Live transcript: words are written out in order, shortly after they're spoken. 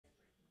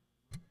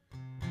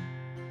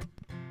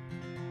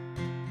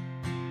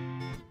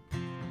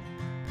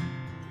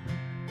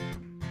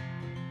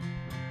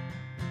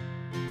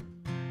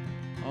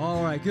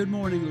right, good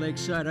morning,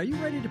 Lakeside. Are you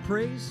ready to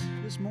praise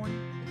this morning?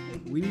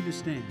 We need to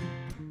stand.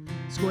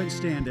 Let's go ahead and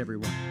stand,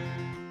 everyone.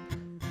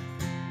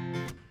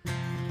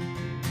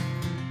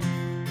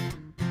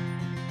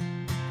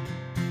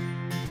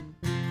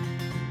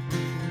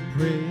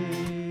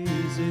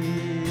 Praise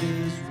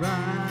is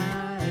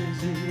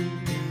rising,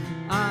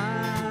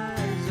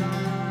 eyes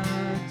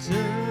are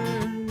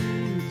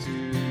turning to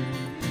you.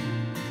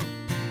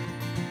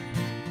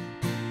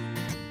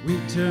 We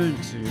turn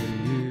to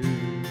you.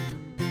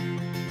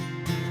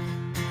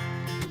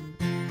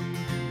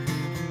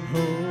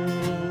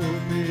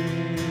 Hope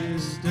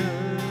is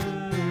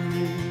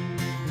stirring,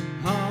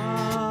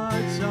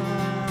 hearts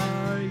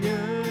are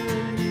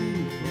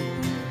yearning for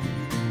you.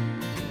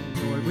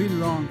 Lord, we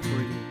long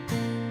for you.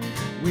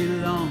 We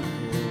long for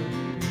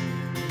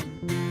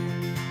you.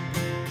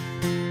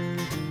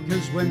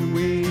 'Cause when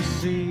we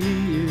see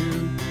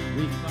you,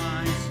 we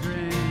find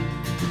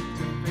strength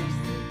to face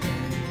the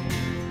day.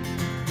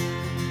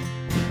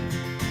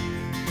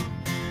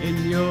 In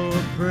your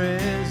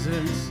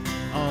presence,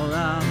 all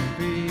our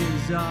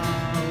fears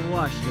are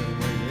washed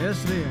away.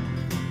 Yes, they are.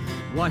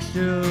 Washed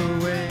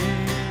away.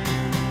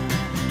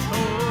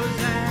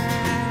 Hosanna,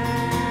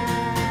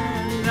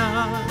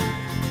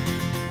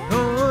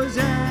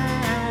 Hosanna.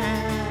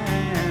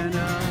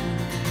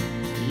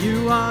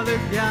 You are the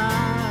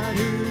God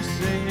who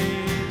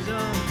saves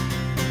us,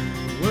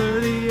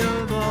 worthy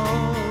of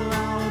all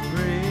our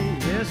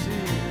praise. Yes, He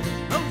is.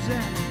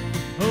 Hosanna,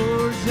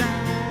 Hosanna,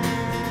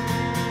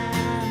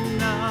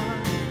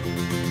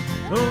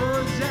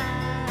 Hosanna.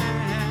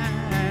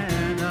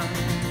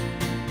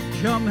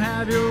 Come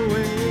have your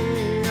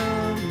way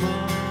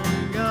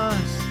among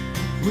us.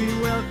 We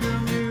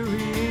welcome you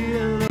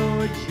here,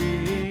 Lord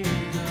Jesus.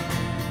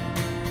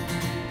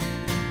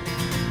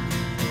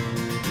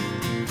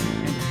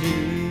 And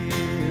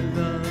hear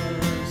the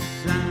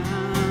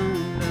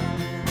sound of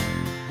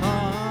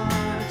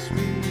hearts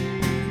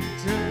returning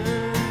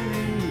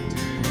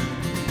to you.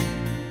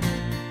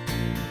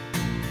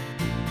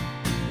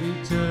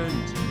 Return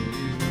to you.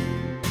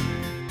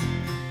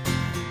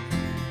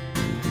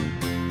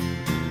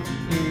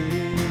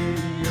 In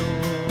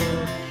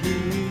your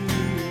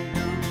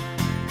kingdom,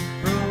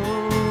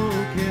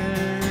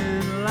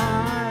 broken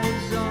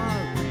lives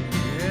are free.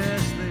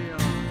 Yes, they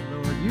are,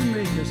 Lord. You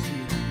make us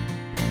new.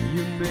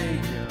 You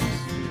make us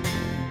new.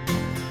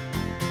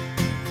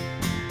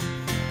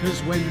 'Cause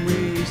when we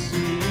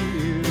see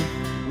you,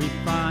 we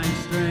find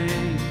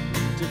strength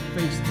to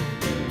face the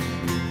day.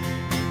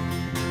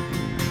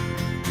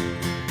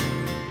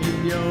 In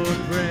your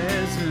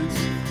presence,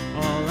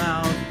 all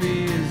our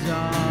fears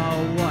are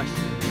washed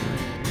away.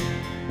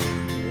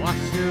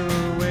 Washed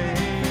away.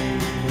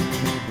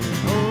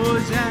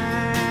 Hosanna,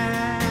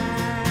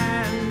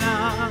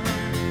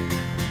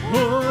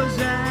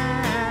 Hosanna.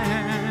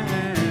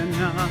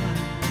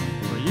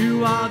 For you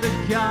are the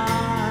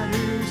God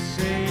who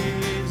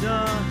saves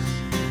us,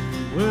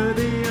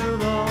 worthy of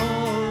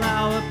all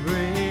our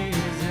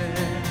praises.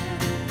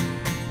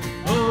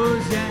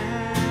 Hosanna,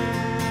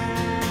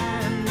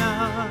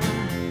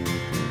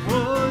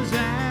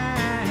 Hosanna.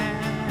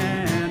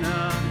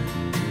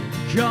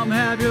 Come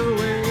have your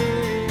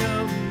way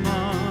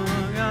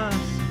among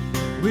us.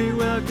 We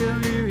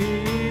welcome you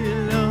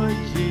here, Lord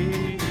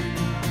Jesus.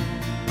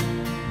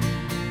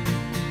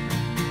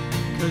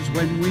 'Cause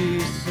when we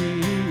see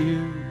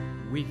you,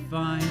 we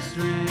find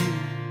strength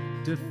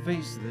to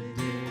face the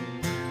day.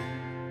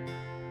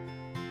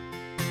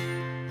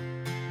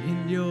 In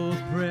your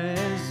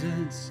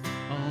presence,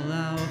 all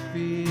our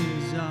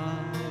fears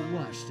are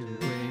washed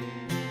away.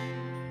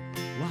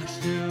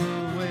 Washed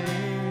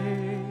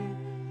away.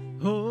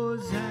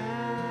 Hosanna,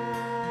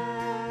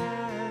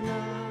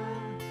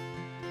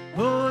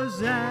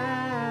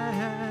 Hosanna.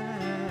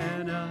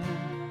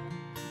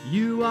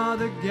 You are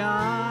the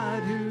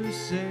God who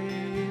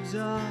saves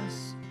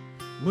us,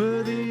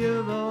 worthy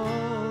of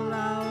all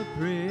our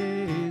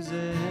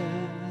praises.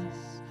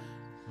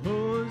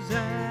 Hosanna,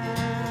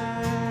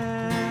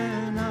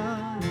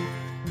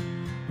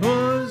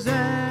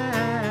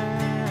 Hosanna.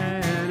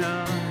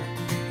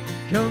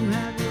 Come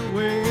have your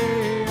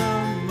way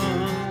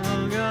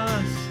among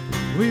us.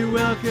 We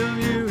welcome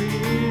you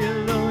here,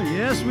 Lord.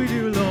 Yes, we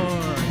do,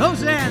 Lord.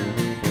 Hosanna.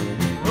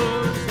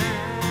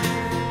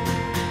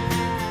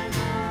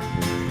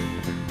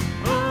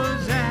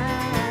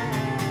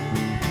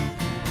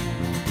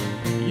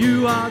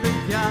 You are the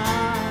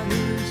God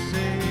who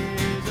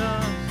saves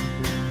us,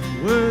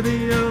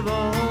 worthy of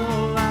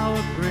all our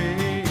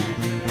praise.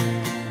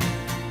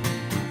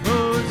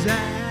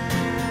 Hosanna,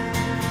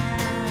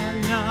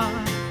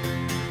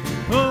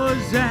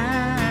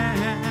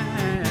 Hosanna.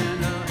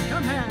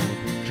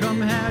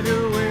 Come have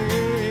your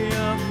way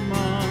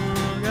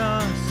among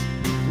us.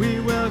 We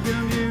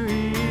welcome you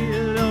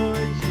here,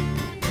 Lord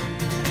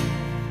Jesus.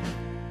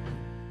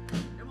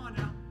 Come on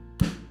now.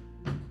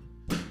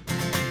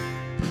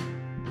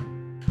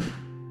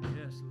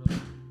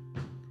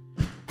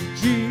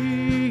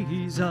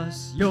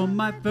 Jesus, you're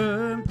my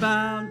firm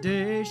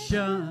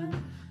foundation.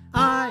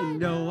 I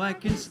know I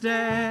can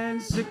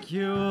stand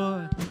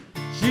secure.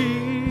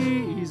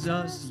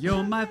 Jesus,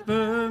 you're my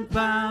firm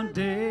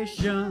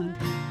foundation.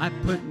 I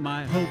put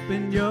my hope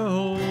in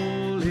your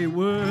holy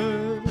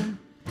word.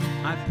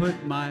 I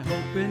put my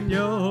hope in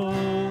your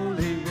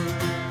holy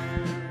word.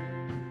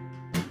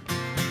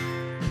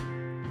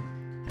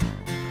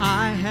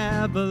 I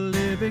have a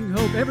living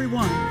hope.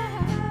 Everyone.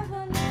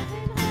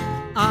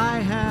 I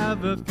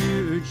have a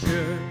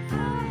future.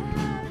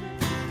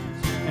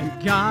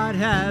 And God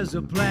has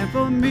a plan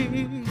for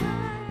me.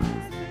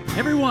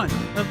 Everyone,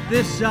 of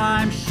this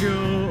I'm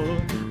sure,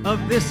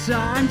 of this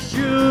I'm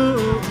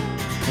sure.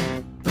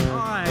 All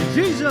right,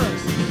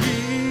 Jesus,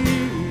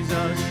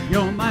 Jesus,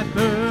 you're my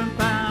firm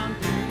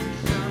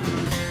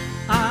foundation.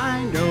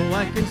 I know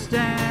I can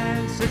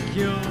stand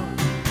secure.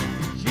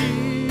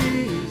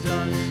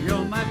 Jesus,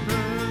 you're my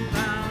firm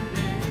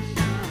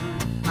foundation.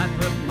 I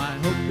put my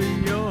hope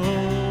in your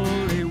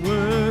holy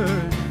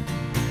word.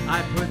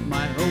 I put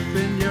my hope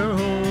in your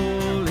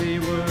holy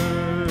word.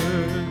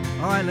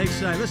 All right,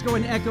 Lakeside, let's go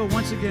and echo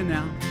once again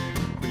now.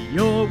 For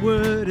your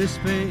word is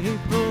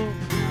faithful.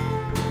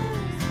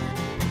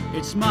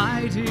 It's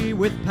mighty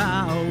with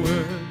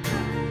power.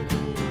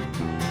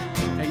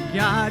 And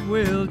God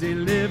will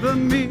deliver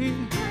me.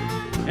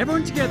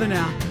 Everyone together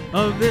now.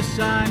 Of this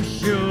I'm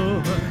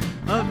sure.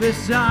 Of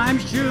this I'm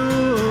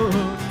sure.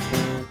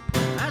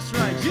 That's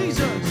right,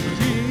 Jesus.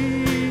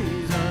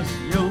 Jesus,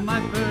 you're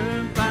my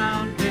firm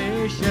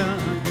foundation.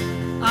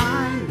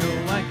 I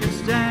know I can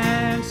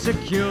stand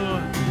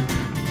secure.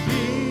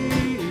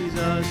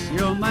 Jesus,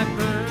 you're my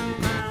firm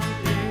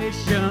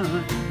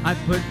foundation. I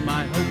put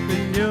my hope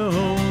in your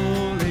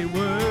holy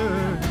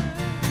word.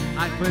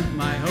 I put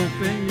my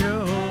hope in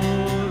your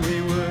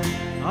holy word.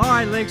 All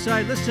right,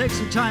 Lakeside, let's take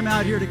some time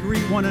out here to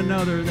greet one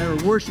another that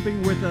are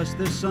worshiping with us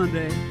this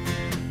Sunday.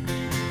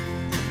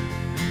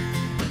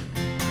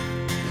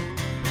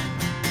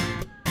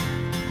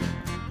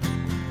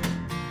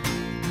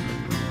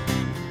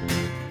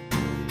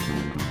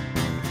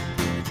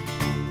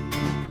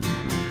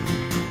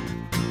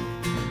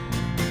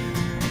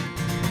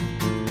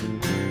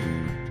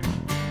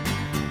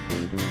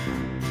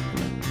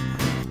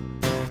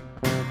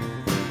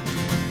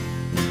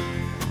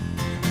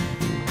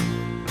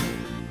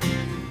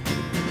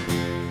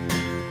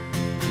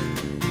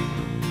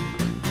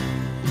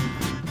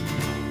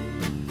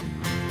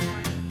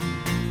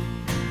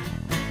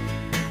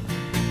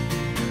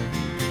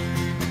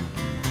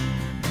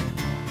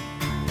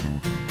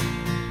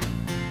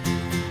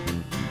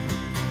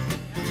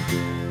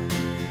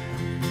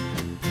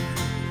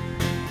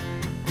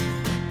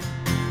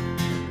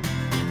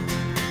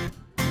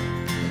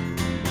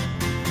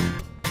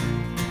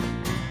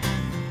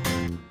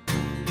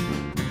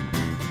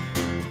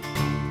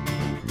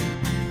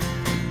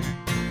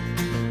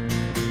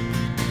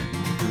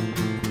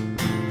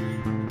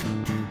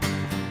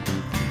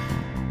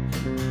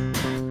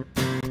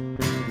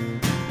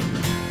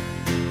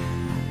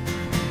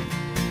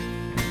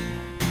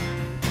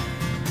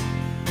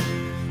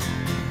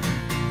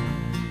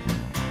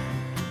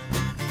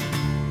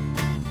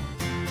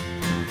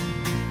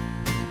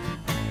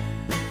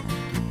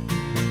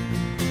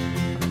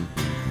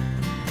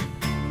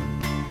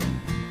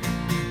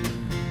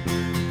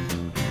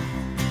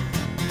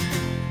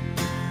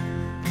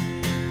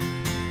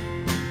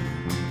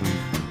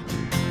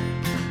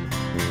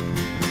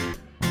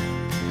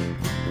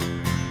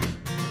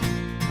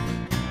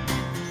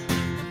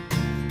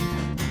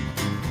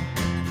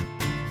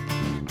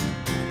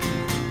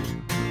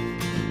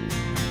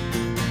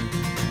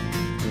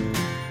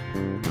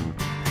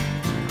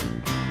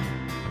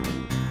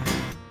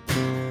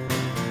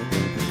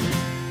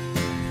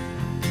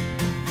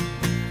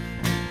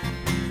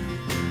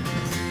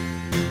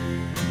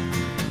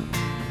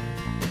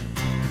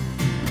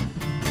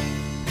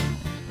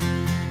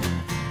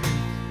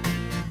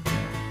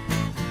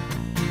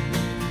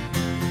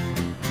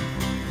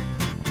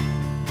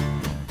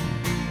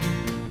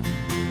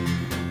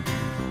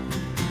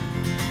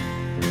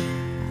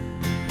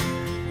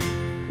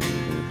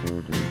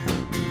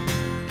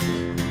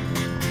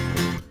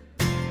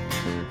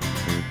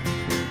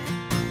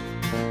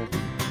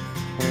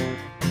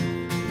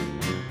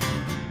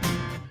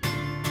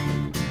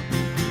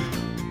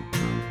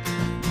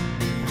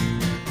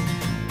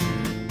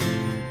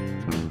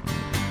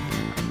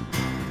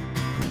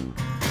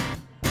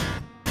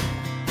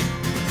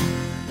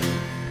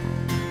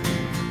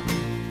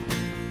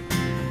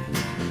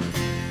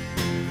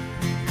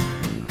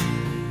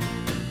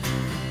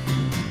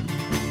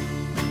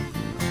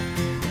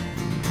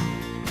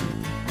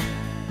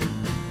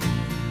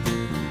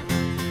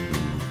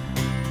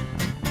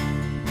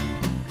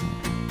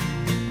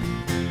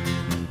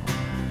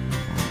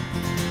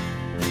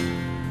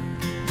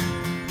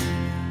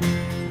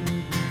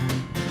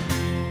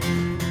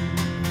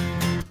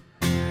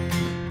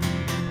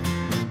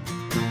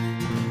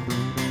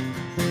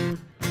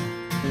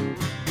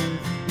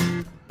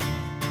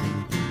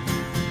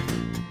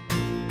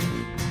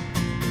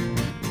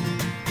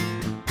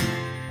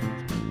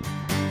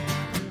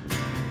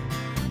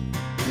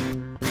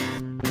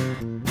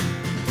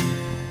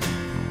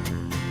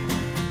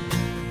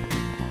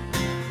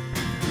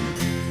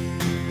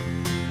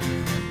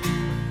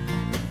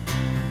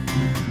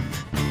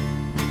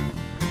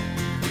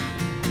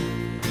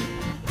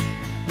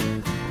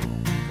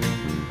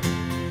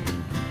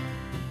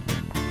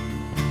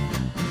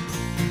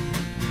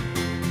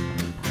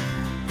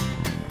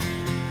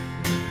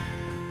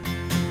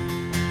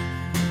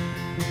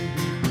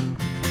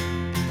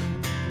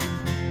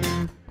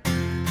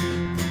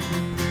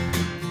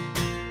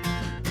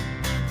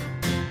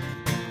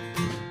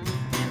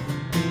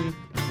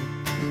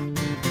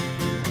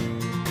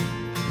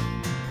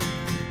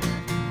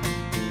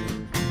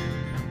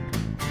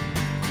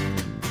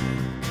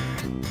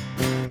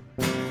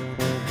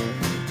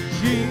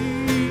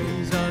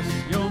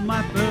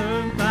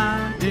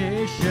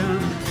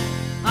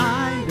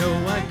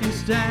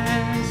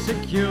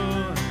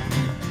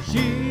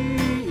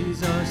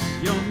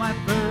 my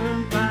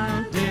firm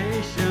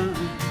foundation.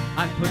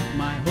 I put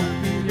my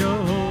hope in your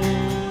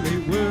holy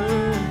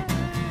word.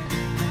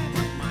 I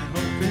put my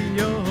hope in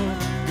your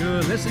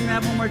good. Let's sing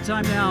that one more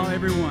time now,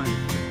 everyone.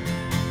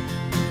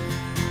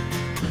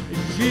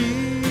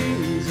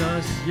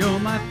 Jesus, you're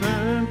my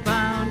firm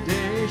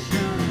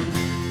foundation.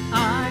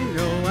 I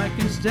know I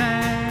can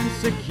stand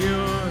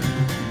secure.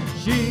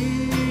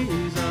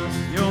 Jesus,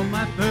 you're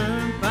my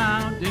firm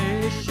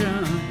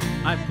foundation.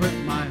 I put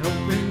my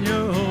hope in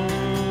your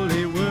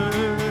holy word.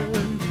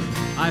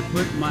 I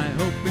put my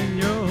hope in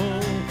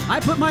your I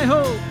put my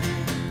hope.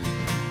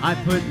 I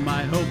put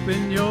my hope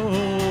in your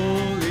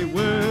holy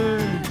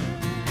word.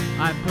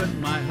 I put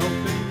my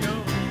hope in your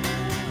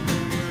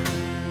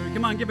holy word.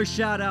 Come on, give a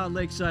shout out,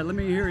 Lakeside. Let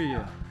me hear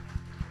you.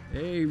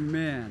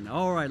 Amen.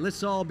 All right,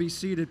 let's all be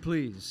seated,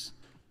 please.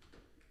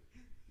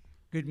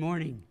 Good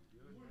morning.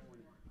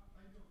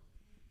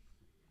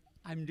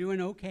 I'm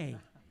doing okay.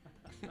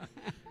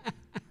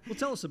 Well,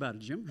 tell us about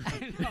it, Jim.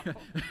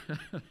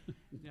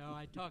 No,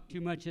 I talk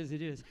too much as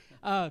it is.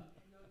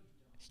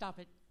 Stop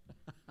it.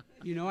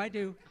 You know I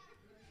do.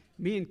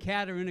 Me and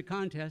Kat are in a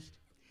contest.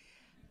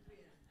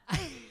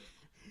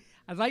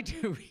 I'd like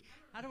to.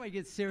 How do I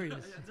get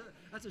serious?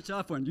 That's a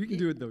tough one. You can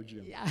do it, though,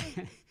 Jim. Yeah.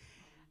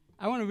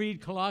 I want to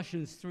read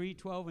Colossians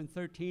 3:12 and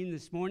 13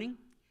 this morning.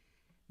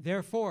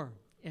 Therefore,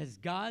 as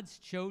God's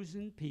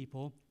chosen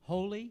people,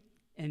 holy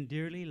and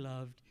dearly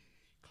loved,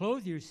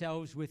 clothe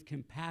yourselves with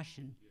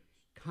compassion,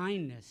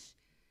 kindness,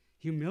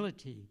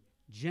 humility,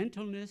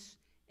 gentleness,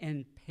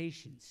 and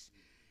patience.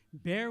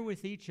 Bear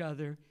with each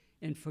other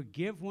and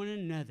forgive one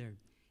another.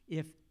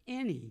 If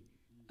any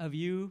of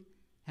you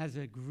has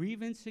a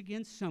grievance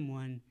against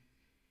someone,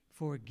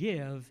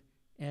 forgive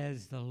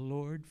as the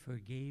Lord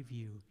forgave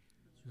you.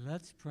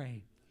 Let's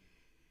pray.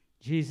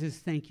 Jesus,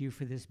 thank you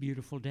for this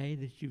beautiful day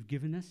that you've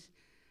given us.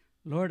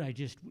 Lord, I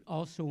just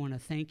also want to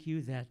thank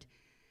you that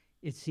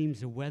it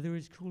seems the weather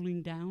is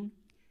cooling down,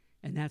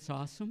 and that's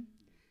awesome.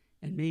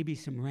 And maybe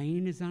some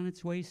rain is on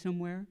its way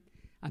somewhere.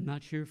 I'm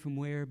not sure from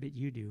where, but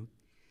you do.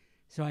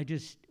 So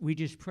we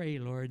just pray,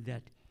 Lord,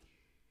 that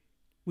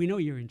we know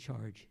you're in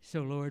charge.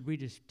 So, Lord, we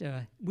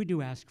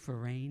do ask for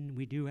rain.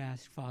 We do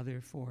ask,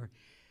 Father, for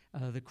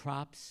the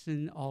crops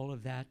and all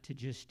of that to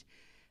just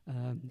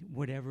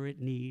whatever it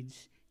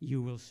needs,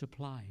 you will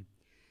supply.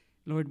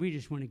 Lord, we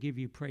just want to give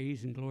you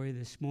praise and glory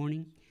this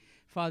morning.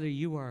 Father,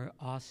 you are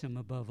awesome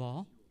above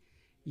all.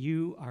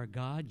 You are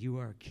God. You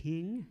are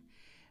King.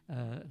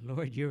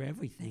 Lord, you're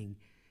everything.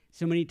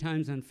 So many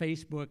times on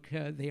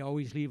Facebook, they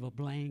always leave a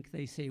blank.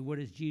 They say, what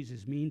does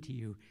Jesus mean to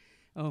you?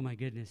 Oh, my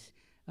goodness.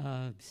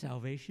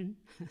 Salvation.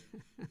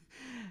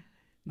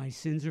 My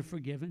sins are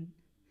forgiven.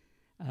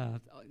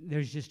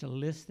 There's just a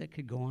list that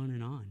could go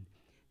on.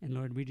 And,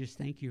 Lord, we just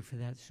thank you for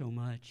that so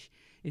much.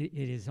 It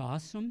is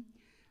awesome.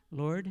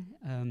 Lord,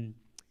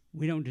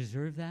 we don't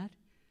deserve that.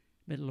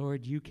 But,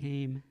 Lord, you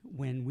came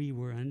when we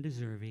were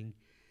undeserving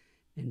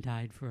and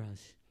died for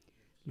us.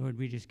 Lord,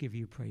 we just give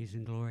you praise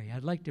and glory.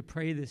 I'd like to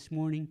pray this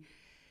morning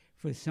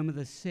for some of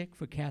the sick,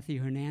 for Kathy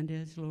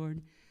Hernandez,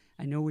 Lord.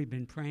 I know we've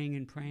been praying,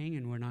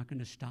 and we're not going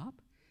to stop.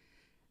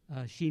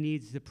 She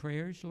needs the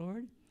prayers,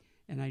 Lord,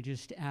 and I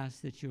just ask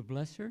that you'll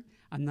bless her.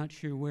 I'm not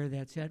sure where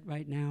that's at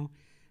right now,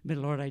 but,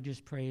 Lord, I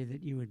just pray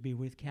that you would be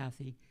with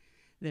Kathy,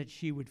 that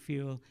she would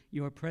feel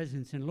your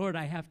presence. And, Lord,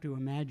 I have to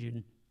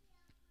imagine,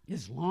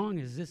 as long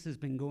as this has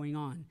been going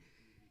on,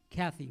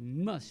 Kathy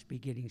must be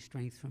getting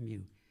strength from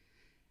you,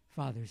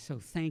 Father. So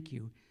thank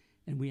you,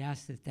 and we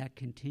ask that that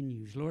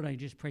continues. Lord, I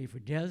just pray for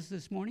Des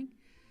this morning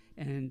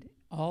and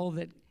all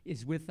that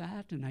is with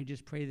that, and I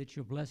just pray that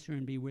you'll bless her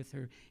and be with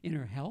her in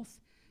her health.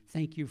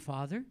 Thank you,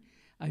 Father.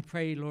 I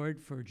pray,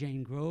 Lord, for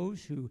Jane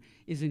Groves, who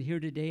isn't here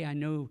today. I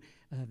know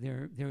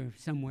they're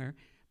somewhere,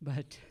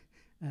 but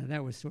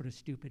that was sort of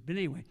stupid. But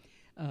anyway,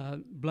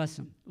 bless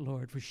them,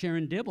 Lord. For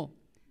Sharon Dibble,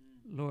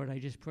 Lord, I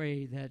just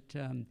pray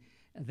that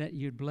that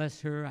you'd bless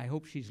her. I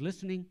hope she's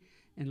listening,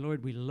 and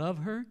Lord, we love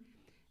her.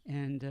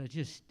 And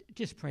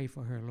just pray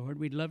for her, Lord.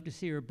 We'd love to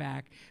see her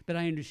back, but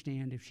I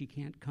understand if she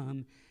can't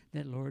come,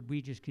 that, Lord,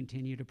 we just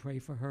continue to pray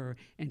for her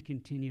and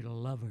continue to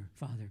love her,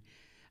 Father.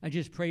 I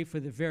just pray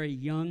for the very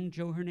young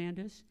Joe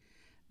Hernandez.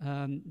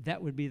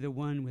 That would be the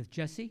one with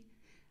Jesse,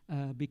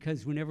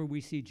 because whenever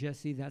we see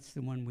Jesse, that's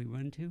the one we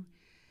run to.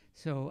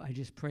 So I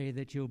just pray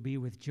that you'll be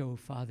with Joe,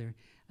 Father.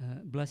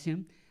 Bless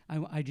him.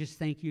 I just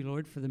thank you,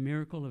 Lord, for the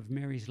miracle of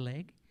Mary's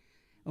leg.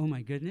 Oh,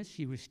 my goodness,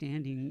 she was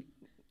standing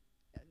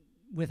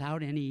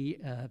without any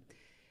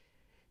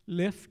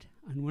lift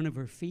on one of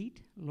her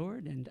feet,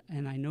 Lord,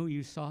 and I know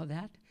you saw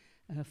that,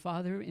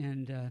 Father,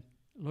 and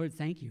Lord,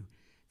 thank you.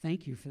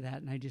 Thank you for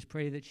that, and I just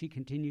pray that she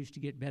continues to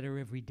get better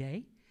every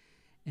day,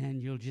 and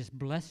you'll just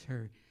bless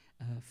her,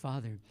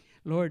 Father.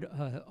 Lord,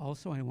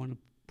 also I want to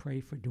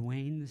pray for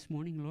Dwayne this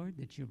morning, Lord,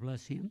 that you'll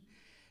bless him,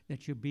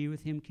 that you'll be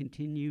with him,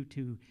 continue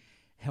to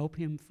help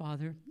him,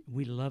 Father.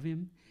 We love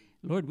him.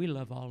 Lord, we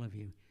love all of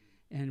you.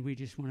 And we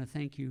just want to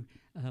thank you,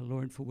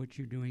 Lord, for what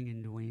you're doing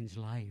in Dwayne's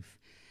life.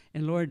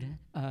 And, Lord,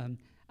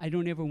 I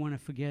don't ever want to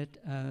forget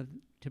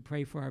to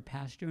pray for our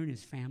pastor and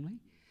his family.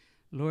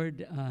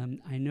 Lord,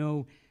 I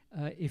know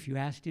if you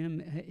asked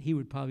him, he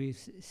would probably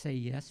say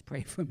yes,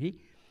 pray for me.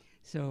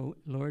 So,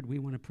 Lord, we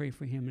want to pray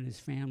for him and his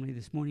family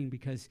this morning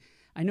because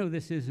I know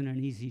this isn't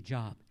an easy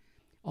job.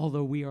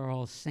 Although we are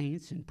all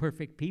saints and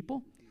perfect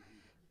people,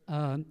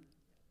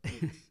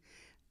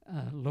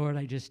 Lord,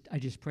 I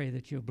just pray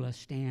that you'll bless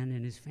Stan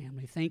and his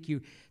family. Thank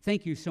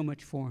you so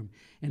much for him.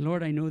 And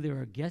Lord, I know there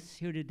are guests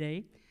here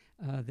today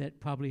that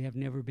probably have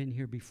never been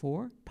here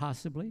before,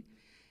 possibly.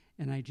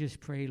 And I just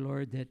pray,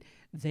 Lord, that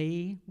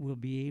they will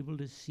be able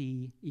to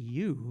see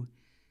you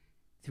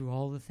through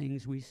all the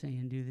things we say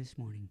and do this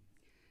morning.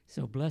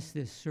 So bless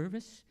this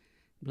service,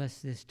 bless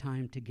this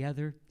time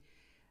together.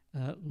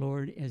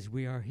 Lord, as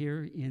we are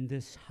here in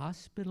this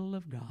hospital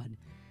of God,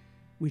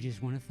 we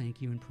just want to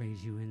thank you and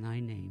praise you in thy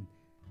name.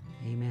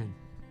 Amen.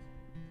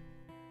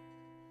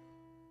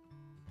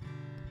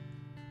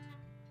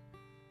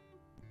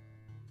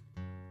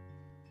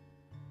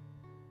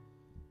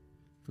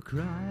 For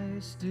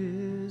Christ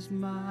is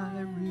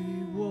my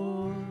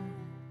reward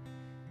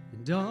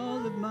and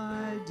all of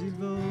my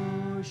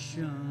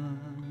devotion.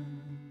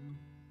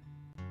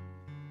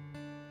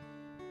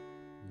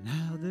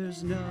 Now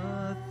there's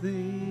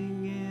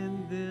nothing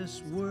in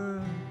this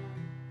world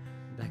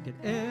that could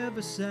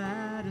ever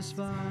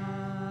satisfy.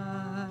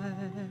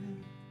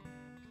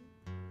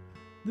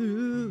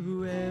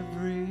 Through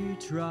every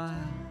trial,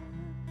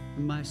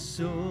 my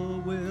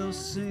soul will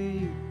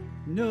sing,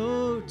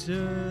 no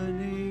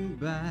turning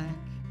back.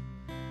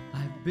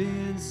 I've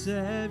been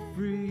set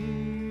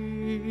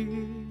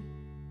free.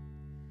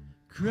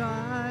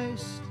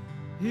 Christ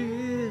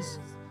is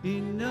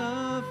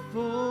enough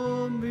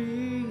for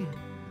me,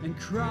 and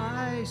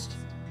Christ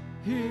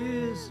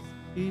is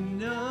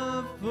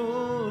enough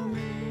for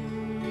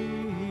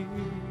me.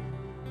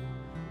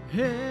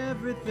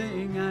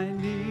 Everything I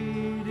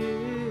need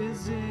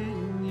is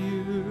in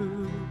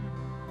you.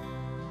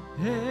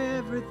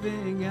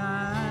 Everything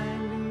I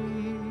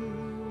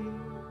need.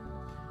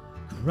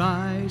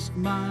 Christ,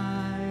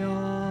 my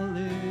all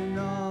in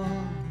all,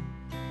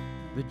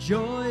 the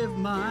joy of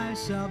my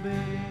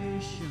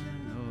salvation.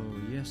 Oh,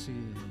 yes, he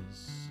is.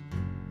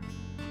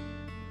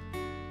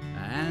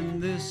 And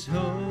this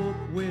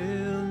hope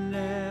will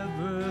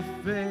never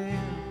fail,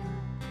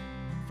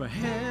 for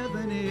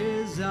heaven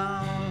is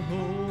our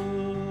home.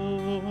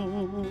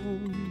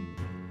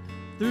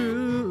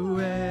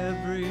 Through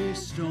every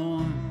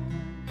storm,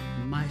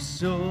 my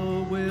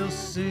soul will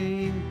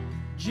sing,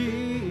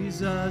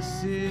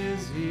 Jesus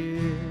is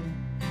here.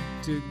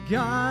 To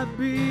God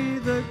be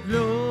the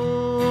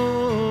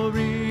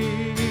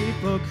glory,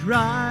 for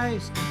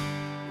Christ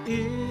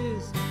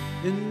is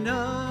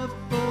enough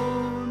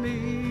for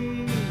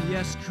me.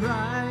 Yes,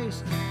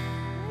 Christ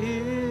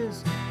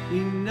is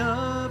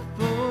enough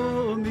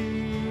for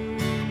me.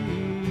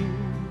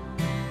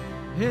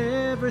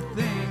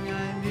 Everything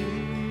I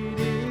need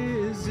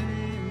is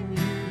in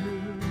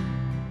you.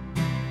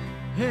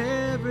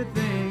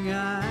 Everything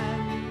I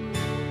need.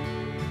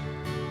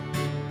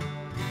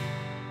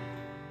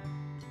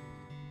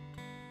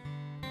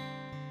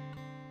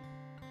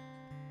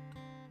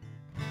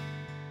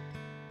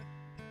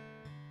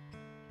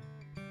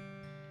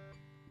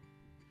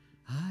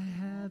 I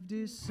have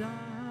decided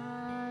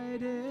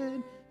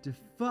to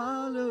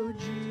follow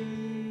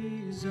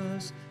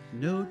Jesus,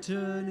 no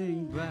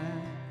turning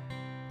back,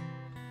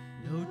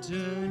 no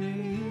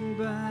turning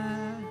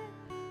back.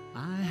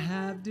 I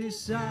have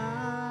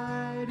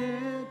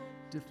decided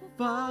to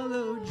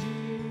follow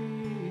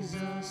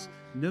Jesus,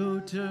 no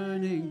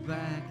turning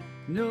back,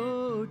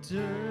 no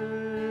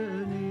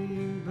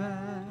turning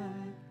back.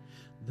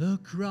 The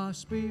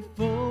cross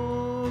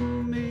before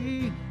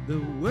me,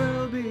 the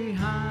world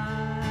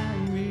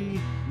behind me,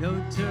 no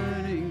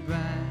turning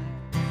back,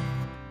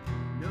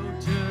 no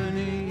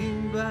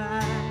turning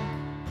back.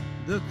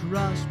 The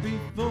cross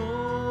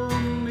before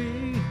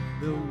me,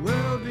 the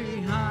world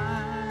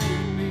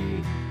behind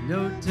me,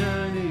 no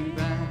turning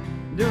back,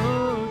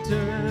 no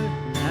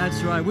turning.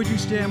 That's right. Would you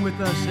stand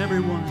with us,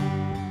 everyone?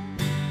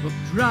 For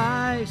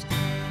Christ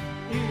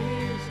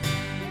is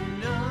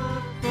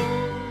enough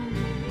for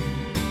me.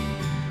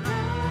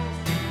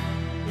 Christ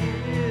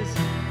is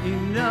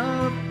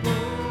enough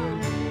for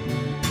me.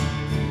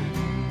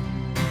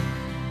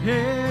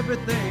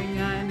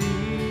 Everything I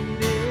need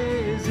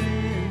is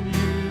in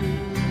you.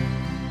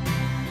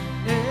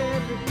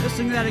 Let's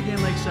sing that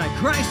again, Lakeside.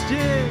 Christ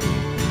is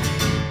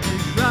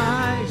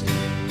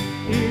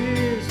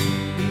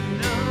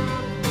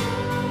enough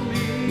for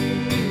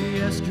me.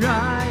 Yes,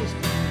 Christ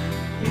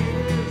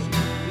is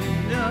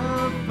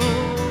enough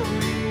for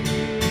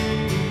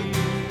me.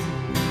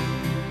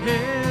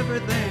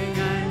 Everything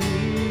I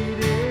need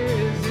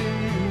is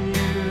in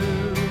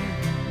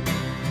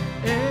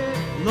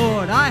you.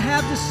 Lord, I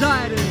have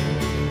decided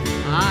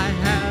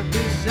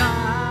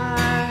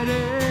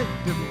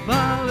to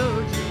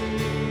follow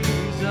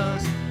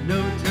Jesus, no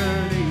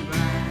turning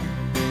back,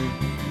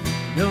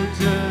 no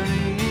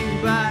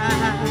turning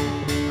back.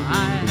 I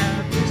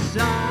have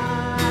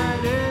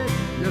decided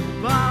to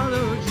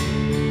follow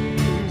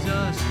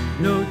Jesus,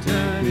 no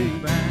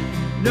turning back,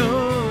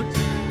 no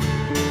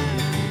turning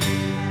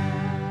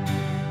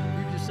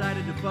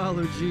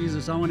follow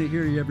Jesus. I want to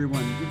hear you,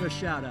 everyone. Give a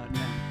shout out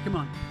now. Come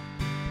on.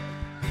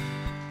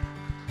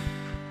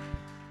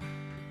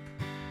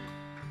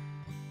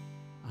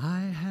 I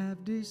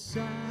have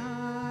decided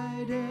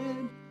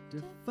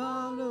to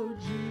follow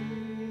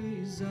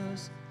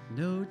Jesus.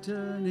 No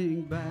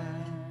turning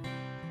back.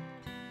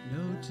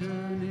 No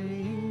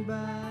turning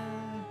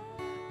back.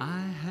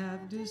 I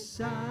have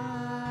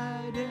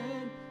decided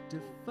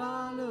to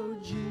follow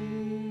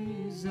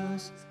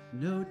Jesus.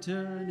 No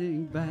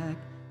turning back.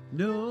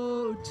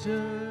 No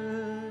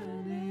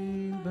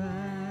turning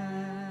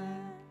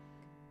back.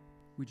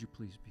 Would you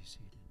please be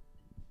seated?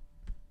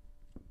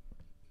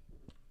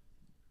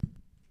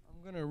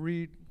 I'm going to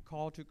read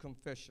Call to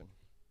Confession.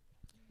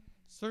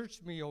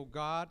 Search me, O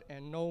God,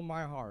 and know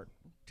my heart.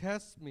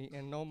 Test me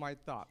and know my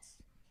thoughts.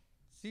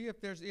 See if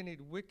there's any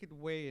wicked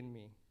way in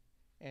me,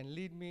 and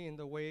lead me in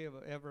the way of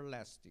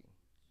everlasting.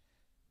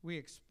 We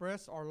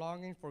express our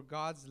longing for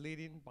God's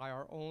leading by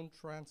our own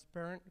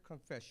transparent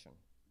confession.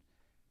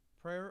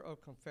 Prayer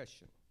of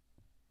confession.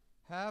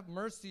 Have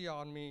mercy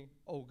on me,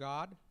 O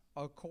God,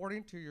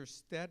 according to your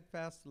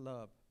steadfast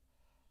love.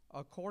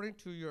 According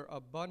to your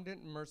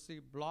abundant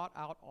mercy, blot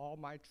out all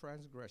my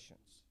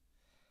transgressions.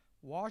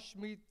 Wash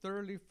me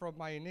thoroughly from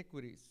my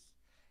iniquities,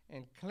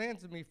 and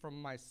cleanse me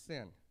from my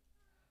sin.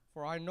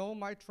 For I know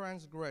my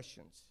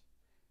transgressions,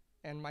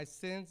 and my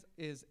sins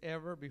is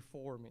ever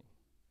before me.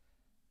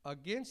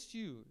 Against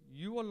you,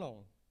 you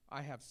alone,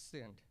 I have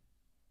sinned,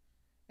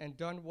 and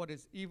done what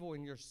is evil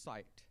in your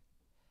sight,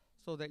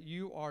 so that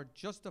you are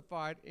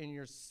justified in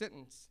your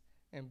sentence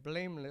and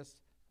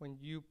blameless when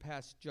you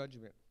pass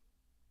judgment.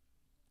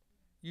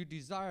 You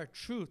desire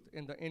truth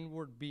in the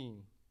inward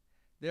being.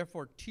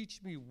 Therefore,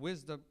 teach me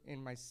wisdom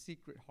in my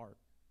secret heart.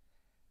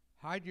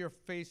 Hide your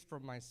face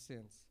from my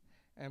sins,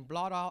 and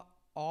blot out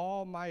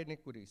all my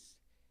iniquities.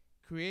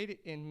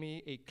 Create in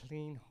me a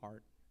clean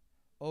heart,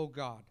 O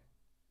God,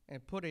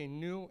 and put a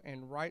new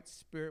and right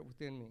spirit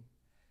within me.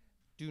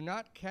 Do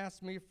not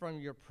cast me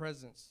from your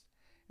presence,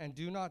 and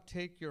do not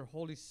take your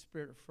Holy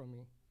Spirit from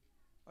me.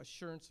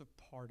 Assurance of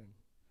pardon.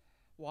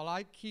 While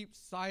I keep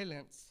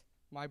silence,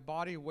 my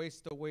body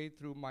wastes away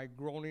through my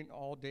groaning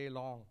all day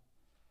long.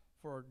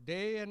 For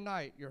day and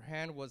night your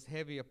hand was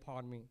heavy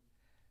upon me.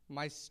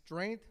 My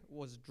strength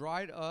was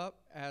dried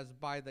up as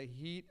by the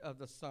heat of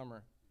the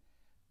summer.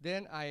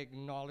 Then I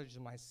acknowledged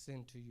my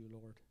sin to you,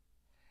 Lord,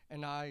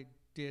 and I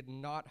did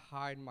not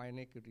hide my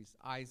iniquities.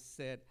 I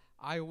said,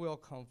 I will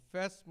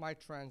confess my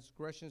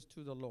transgressions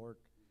to the Lord,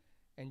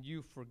 and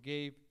you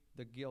forgave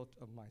the guilt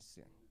of my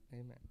sin.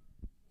 Amen.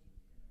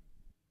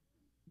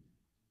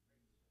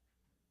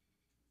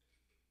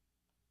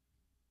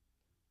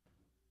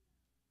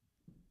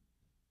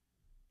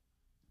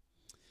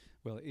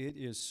 Well, it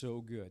is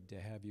so good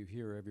to have you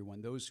here,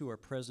 everyone. Those who are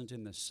present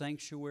in the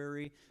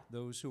sanctuary,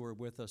 those who are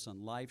with us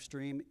on live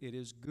stream, it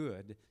is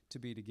good to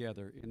be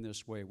together in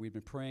this way. We've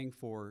been praying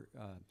for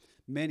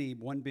many,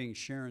 one being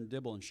Sharon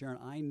Dibble. And Sharon,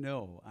 I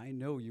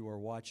know you are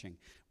watching.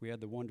 We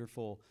had the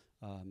wonderful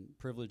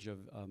privilege of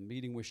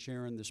meeting with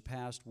Sharon this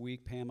past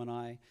week, Pam and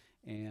I,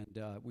 and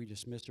we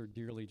just miss her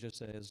dearly,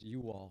 just as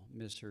you all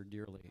miss her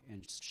dearly.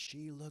 And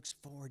she looks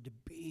forward to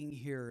being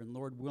here, and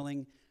Lord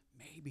willing,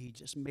 maybe,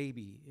 just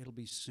maybe, it'll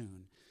be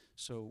soon.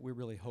 So we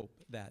really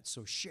hope that.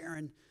 So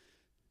Sharon,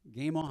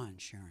 game on,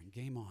 Sharon,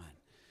 game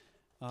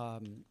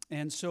on.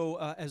 And so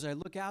as I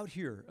look out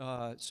here,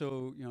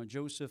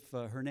 Joseph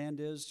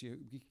Hernandez, you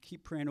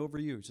keep praying over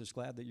you. Just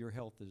glad that your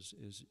health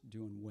is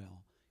doing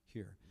well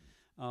here.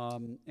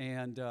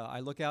 I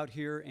look out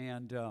here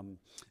and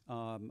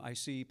I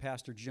see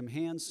Pastor Jim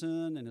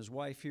Hansen and his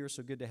wife here.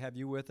 So good to have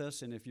you with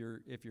us. And if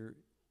you're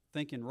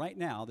thinking right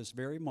now, this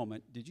very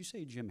moment, did you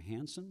say Jim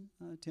Hansen,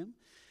 Tim?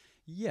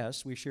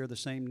 Yes, we share the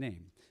same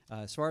name.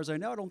 As far as I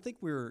know, I don't think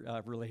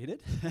we're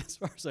related, as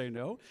far as I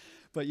know.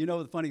 But you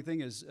know, the funny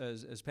thing is,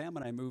 as Pam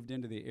and I moved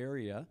into the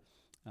area,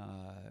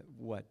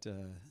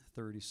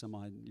 30 some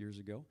odd years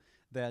ago,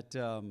 that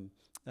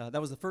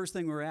was the first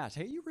thing we were asked.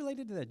 Hey, you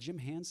related to that Jim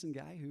Hansen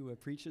guy who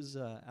preaches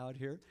out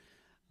here?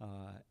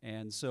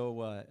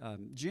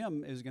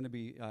 Jim is going to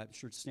be,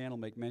 sure Stan will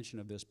make mention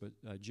of this, but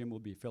Jim will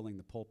be filling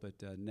the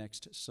pulpit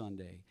next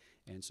Sunday.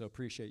 And so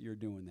appreciate your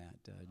doing that,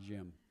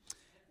 Jim.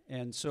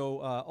 And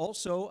so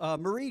also,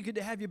 Marie, good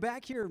to have you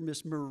back here,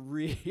 Miss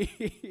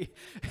Marie.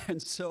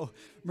 And so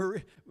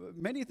Marie,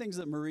 many things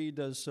that Marie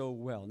does so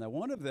well. Now,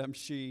 one of them,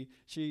 she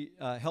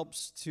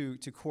helps to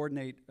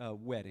coordinate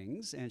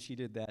weddings, and she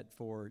did that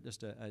for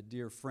just a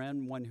dear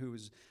friend, one who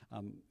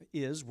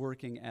is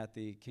working at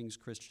the King's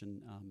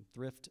Christian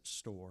thrift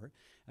store.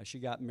 She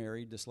got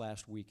married this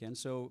last weekend,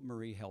 so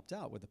Marie helped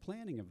out with the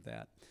planning of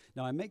that.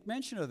 Now, I make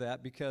mention of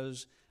that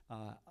because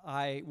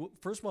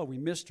first of all, we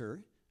missed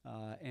her.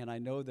 And I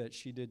know that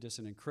she did just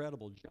an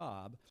incredible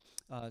job.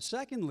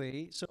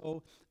 Secondly,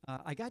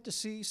 I got to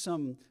see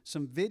some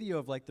video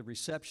of like the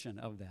reception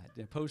of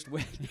that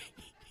post-wedding.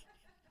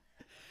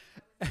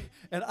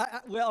 And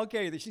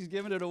she's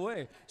giving it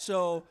away.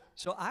 So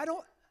I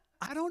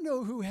don't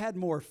know who had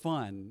more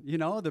fun,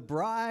 the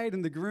bride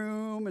and the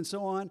groom and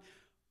so on.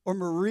 or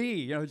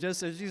Marie,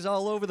 just as she's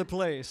all over the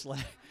place.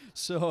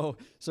 So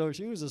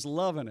she was just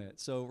loving it.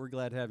 So we're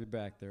glad to have you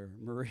back there,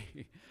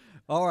 Marie.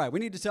 All right, we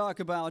need to talk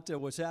about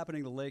what's happening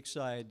in the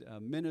Lakeside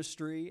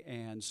Ministry.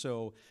 And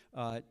so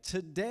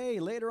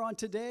later on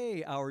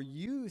today, our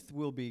youth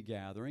will be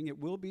gathering. It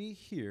will be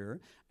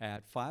here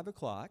at 5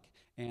 o'clock.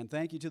 And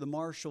thank you to the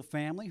Marshall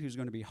family who's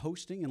going to be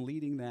hosting and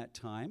leading that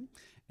time.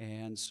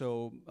 And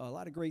so a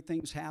lot of great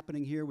things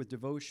happening here with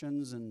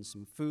devotions and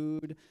some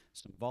food,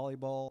 some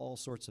volleyball, all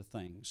sorts of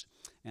things.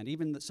 And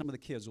even some of the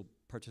kids will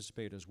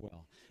participate as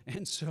well.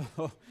 And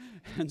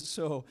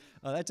so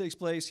that takes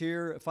place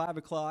here at 5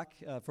 o'clock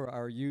for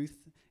our youth.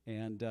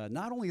 And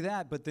not only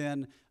that, but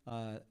then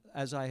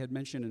as I had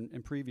mentioned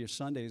in previous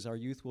Sundays, our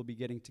youth will be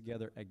getting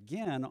together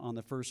again on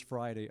the first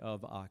Friday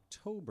of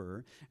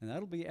October, and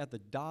that'll be at the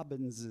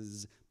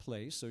Dobbins'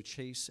 place, so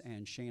Chase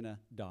and Shayna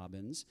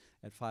Dobbins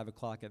at 5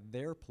 o'clock at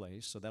their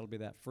place, so that'll be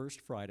that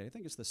first Friday. I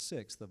think it's the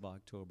 6th of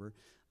October.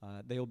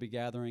 They will be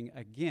gathering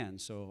again,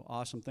 so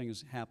awesome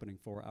things happening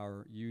for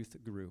our youth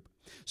group.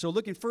 So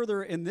looking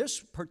further in this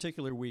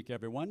particular week,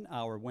 everyone,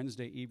 our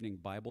Wednesday evening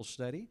Bible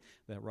study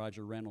that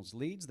Roger Reynolds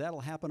leads,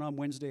 that'll happen on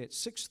Wednesday at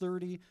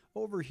 6:30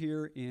 over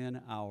here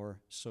in our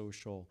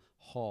social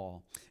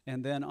hall.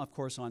 And then, of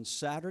course, on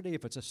Saturday,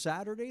 if it's a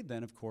Saturday,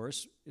 then, of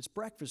course, it's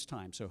breakfast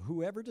time. So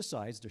whoever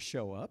decides to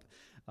show up,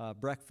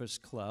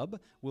 Breakfast Club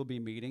will be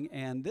meeting,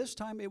 and this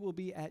time it will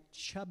be at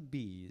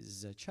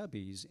Chubby's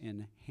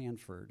in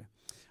Hanford.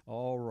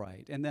 All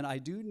right. And then I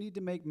do need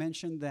to make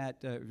mention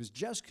that it was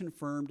just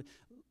confirmed.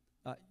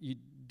 You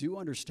do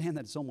understand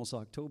that it's almost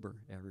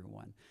October,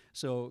 everyone.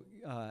 So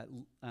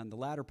on the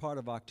latter part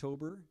of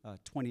October,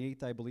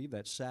 28th, I believe,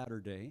 that's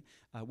Saturday,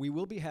 we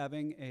will be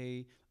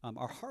having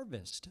our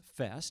Harvest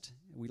Fest.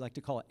 We like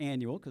to call it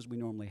annual because we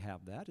normally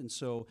have that. And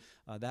so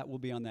that will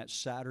be on that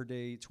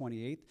Saturday,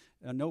 28th.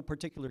 No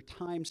particular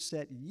time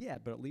set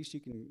yet, but at least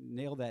you can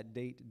nail that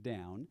date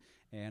down.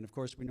 And, of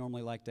course, we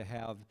normally like to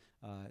have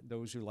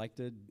those who like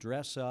to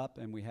dress up,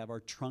 and we have our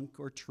trunk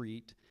or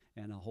treat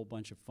and a whole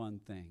bunch of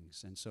fun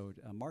things. And so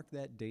mark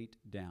that date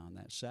down,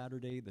 that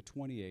Saturday, the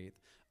 28th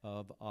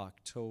of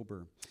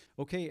October.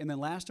 Okay, and then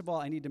last of all,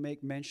 I need to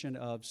make mention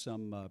of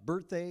some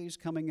birthdays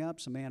coming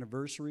up, some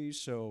anniversaries.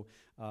 So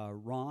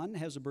Ron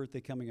has a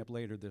birthday coming up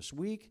later this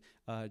week.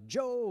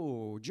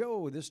 Joe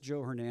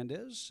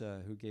Hernandez,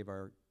 who gave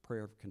our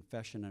prayer of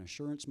confession and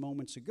assurance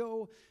moments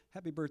ago.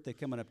 Happy birthday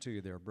coming up to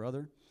you there,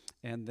 brother.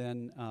 And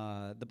then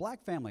the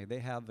Black family, they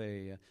have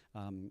a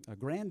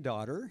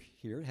granddaughter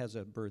here, has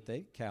a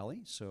birthday,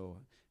 Callie, so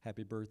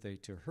happy birthday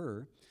to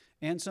her.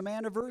 And some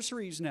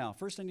anniversaries now.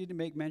 First, I need to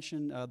make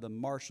mention of the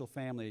Marshall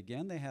family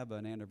again. They have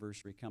an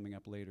anniversary coming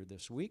up later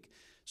this week.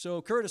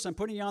 So, Curtis, I'm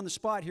putting you on the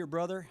spot here,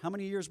 brother. How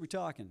many years are we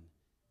talking?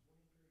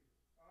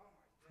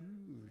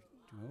 23.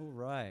 All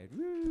right.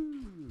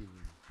 Woo.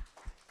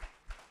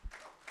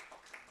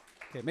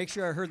 Okay, make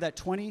sure I heard that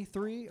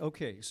 23.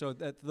 Okay, so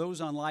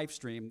those on live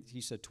stream,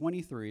 he said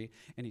 23,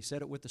 and he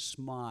said it with a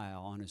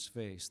smile on his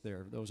face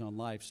there, those on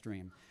live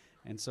stream.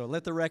 And so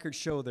let the record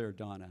show there,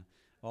 Donna.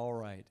 All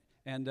right.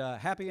 And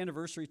happy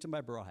anniversary to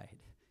my bride.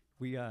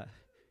 How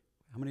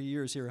many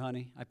years here,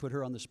 honey? I put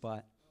her on the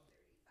spot.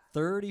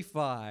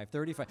 35.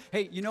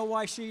 Hey, you know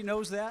why she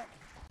knows that?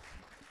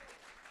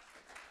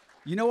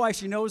 You know why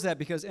she knows that?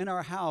 Because in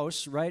our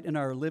house, right in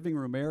our living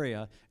room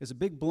area, is a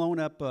big blown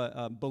up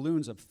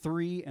balloons of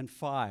 3 and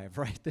 5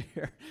 right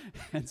there.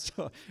 And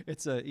so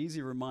it's an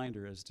easy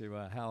reminder as to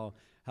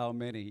how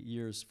many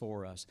years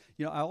for us.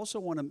 You know, I also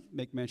want to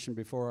make mention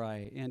before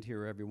I end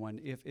here, everyone,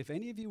 if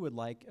any of you would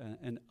like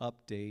an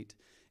update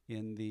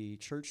in the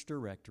church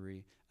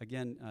directory,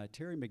 again,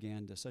 Terry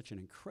McGann does such an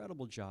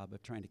incredible job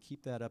of trying to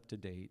keep that up to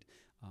date.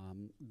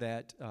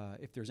 That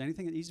if there's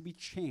anything that needs to be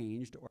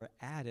changed or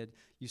added,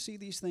 you see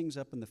these things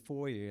up in the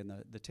foyer, in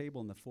the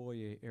table in the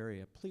foyer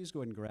area, please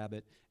go ahead and grab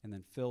it and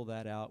then fill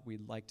that out.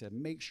 We'd like to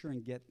make sure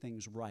and get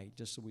things right,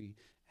 just so we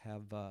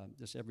have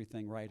just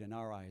everything right in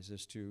our eyes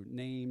as to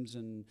names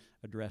and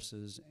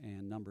addresses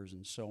and numbers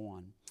and so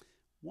on.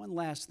 One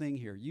last thing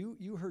here.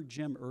 You heard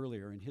Jim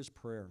earlier in his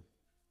prayer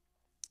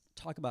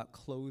talk about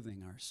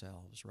clothing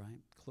ourselves, right?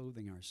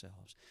 Clothing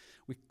ourselves.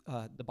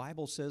 The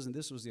Bible says, and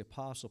this was the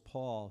Apostle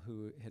Paul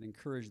who had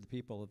encouraged the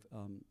people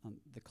of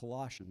the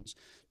Colossians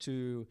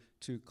to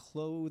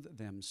clothe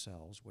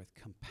themselves with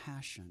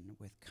compassion,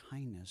 with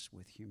kindness,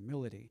 with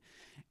humility.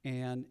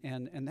 And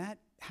that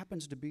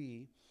happens to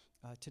be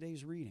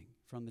today's reading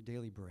from the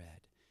Daily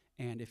Bread.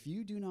 And if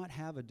you do not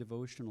have a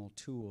devotional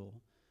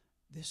tool,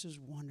 this is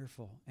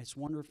wonderful. It's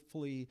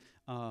wonderfully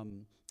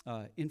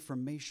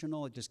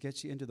informational. It just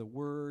gets you into the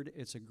Word.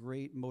 It's a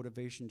great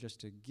motivation just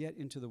to get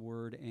into the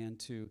Word and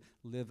to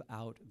live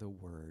out the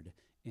Word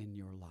in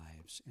your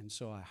lives. And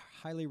so I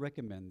highly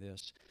recommend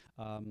this.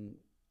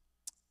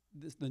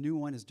 The new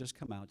one has just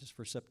come out just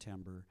for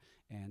September,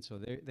 and so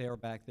they are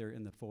back there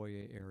in the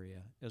foyer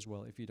area as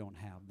well if you don't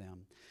have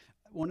them.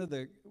 One of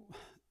the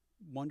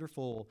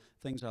wonderful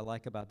things I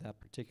like about that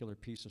particular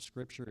piece of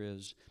Scripture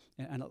is,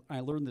 and I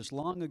learned this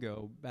long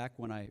ago, back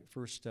when I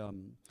first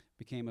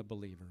became a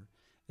believer,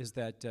 is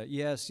that,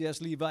 yes,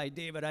 Levi,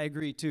 David, I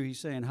agree too. He's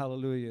saying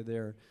hallelujah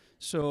there.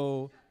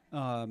 So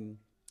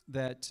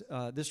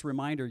this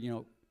reminder,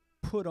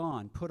 put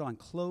on,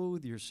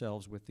 clothe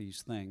yourselves with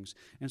these things.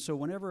 And so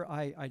whenever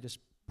I just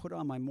put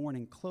on my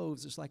morning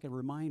clothes, it's like a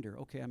reminder.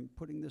 Okay, I'm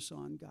putting this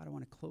on. God, I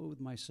want to clothe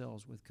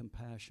myself with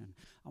compassion.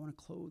 I want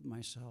to clothe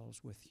myself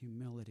with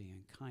humility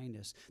and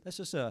kindness. That's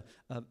just a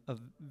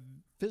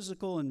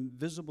physical and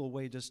visible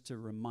way just to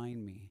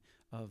remind me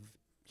of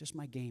just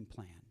my game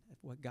plan, of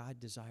what God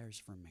desires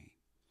from me.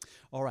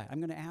 All right, I'm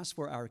going to ask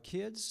for our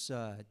kids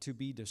to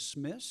be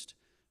dismissed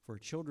for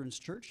Children's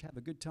Church. Have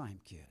a good time,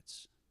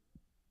 kids.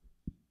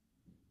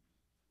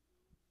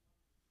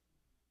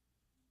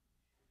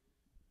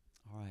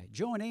 All right.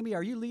 Joe and Amy,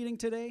 are you leading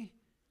today?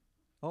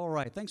 All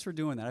right. Thanks for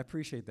doing that. I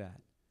appreciate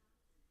that.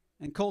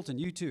 And Colton,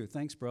 you too.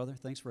 Thanks, brother.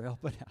 Thanks for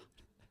helping out.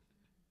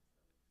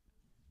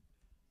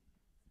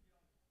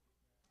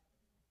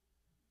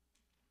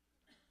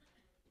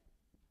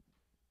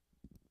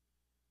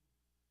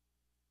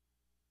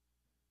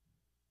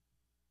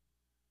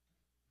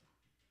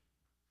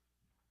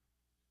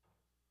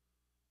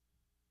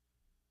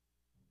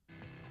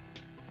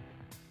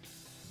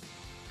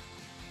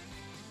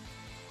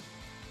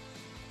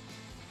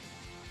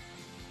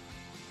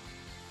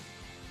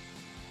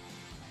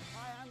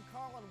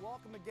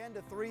 Welcome again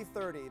to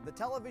 330, the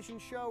television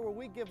show where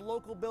we give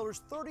local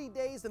builders 30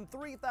 days and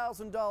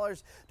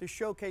 $3,000 to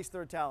showcase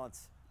their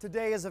talents.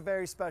 Today is a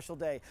very special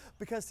day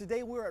because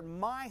today we're at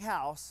my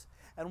house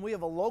and we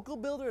have a local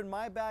builder in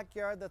my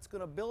backyard that's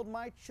going to build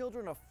my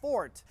children a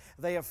fort.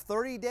 They have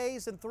 30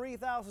 days and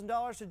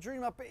 $3,000 to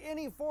dream up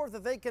any fort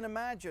that they can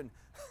imagine.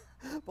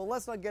 But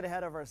let's not get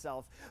ahead of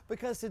ourselves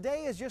because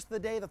today is just the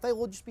day that they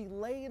will just be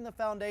laying the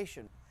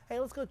foundation. Hey,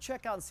 let's go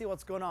check out and see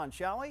what's going on,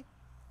 shall we?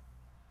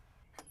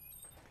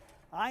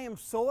 I am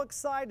so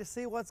excited to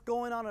see what's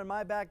going on in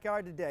my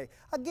backyard today.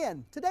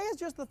 Again, today is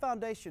just the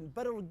foundation,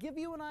 but it'll give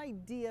you an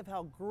idea of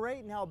how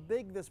great and how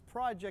big this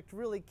project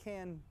really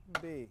can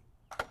be.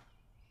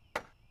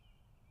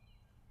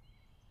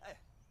 Hey,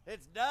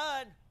 it's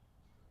done.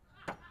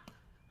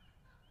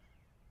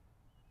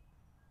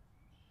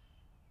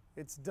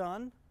 It's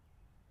done.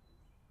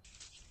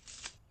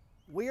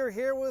 We are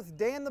here with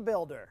Dan the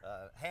Builder.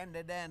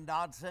 Handy Dan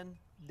Dodson.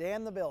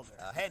 Dan the Builder.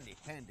 Handy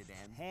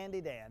Dan.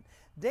 Handy Dan.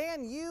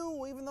 Dan,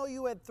 you, even though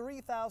you had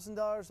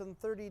 $3,000 in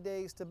 30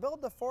 days to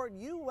build the fort,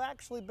 you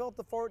actually built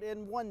the fort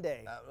in one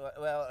day.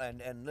 Well,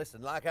 and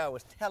listen, like I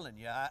was telling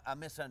you, I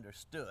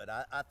misunderstood.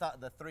 I thought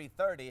the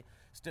 330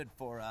 stood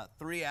for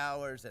 3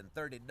 hours and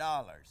 $30,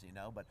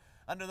 but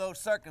under those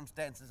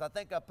circumstances, I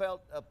think I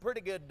built a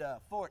pretty good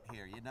fort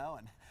here,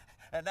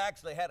 and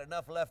actually had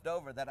enough left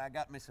over that I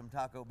got me some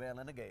Taco Bell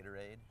and a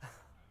Gatorade.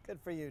 Good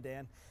for you,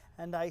 Dan.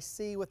 And I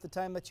see with the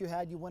time that you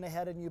had, you went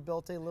ahead and you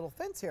built a little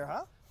fence here,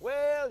 huh?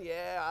 Well,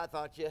 yeah, I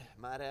thought you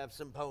might have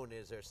some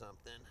ponies or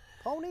something.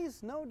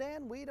 Ponies? No,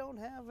 Dan, we don't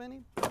have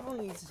any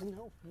ponies.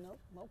 No.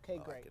 Okay,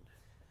 great.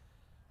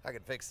 I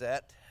can fix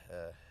that. I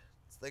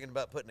was thinking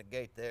about putting a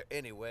gate there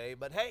anyway,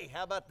 but hey,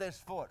 how about this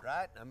fort,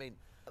 right? I mean,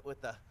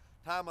 with the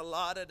time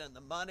allotted and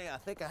the money, I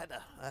think I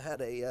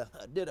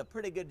did a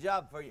pretty good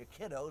job for your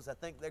kiddos. I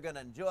think they're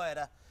gonna enjoy it.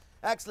 I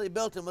actually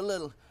built them a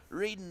little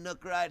reading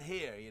nook right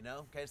here, in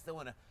case they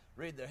want to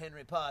read their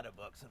Henry Potter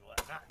books and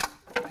whatnot.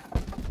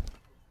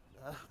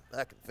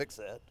 I can fix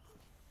that.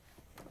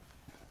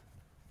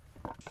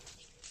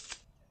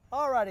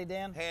 Alrighty,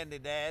 Dan. Handy,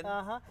 Dan.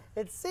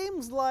 It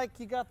seems like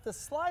you got the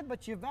slide,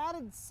 but you've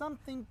added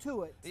something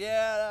to it.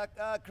 Yeah,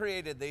 I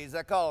created these.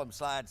 I call them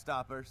slide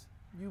stoppers.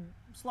 You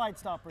slide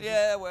stoppers.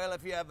 Yeah, well,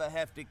 if you have a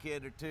hefty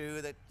kid or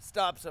two that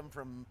stops them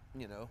from,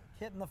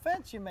 hitting the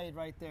fence you made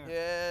right there.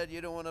 Yeah,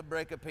 you don't want to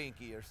break a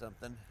pinky or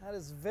something. That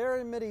is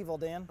very medieval,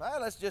 Dan. Well,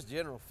 that's just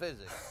general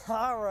physics.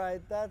 All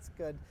right, that's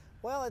good.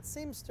 Well, it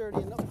seems sturdy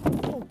enough.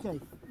 Okay,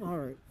 all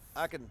right.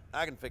 I can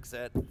fix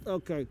that.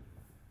 Okay,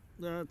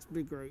 that'd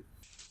be great.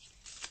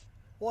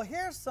 Well,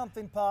 here's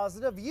something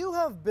positive. You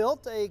have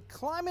built a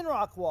climbing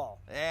rock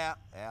wall. Yeah.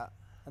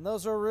 And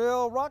those are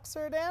real rocks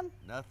there, Dan?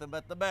 Nothing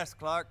but the best,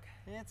 Clark.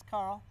 It's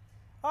Carl.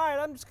 All right,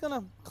 I'm just going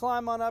to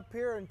climb on up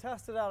here and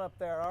test it out up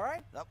there, all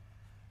right? Yep.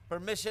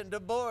 Permission to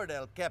board,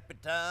 El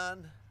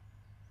Capitan.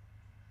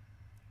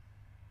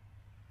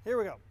 Here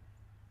we go.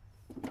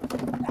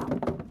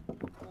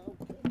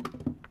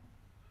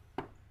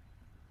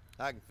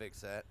 I can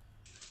fix that.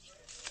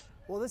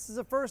 Well, this is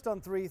a first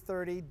on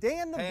 330.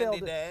 Dan the Builder.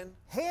 Handy Dan.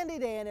 Handy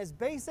Dan is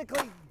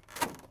basically...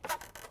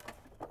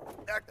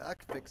 I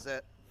can fix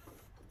that.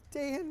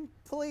 Dan,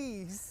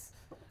 please,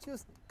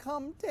 just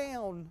come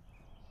down.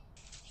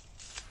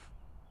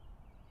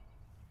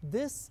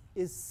 This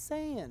is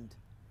sand.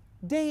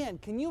 Dan,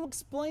 can you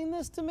explain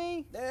this to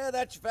me? Yeah,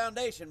 that's your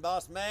foundation,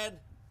 boss man.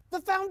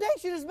 The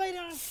foundation is made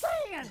out of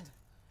sand.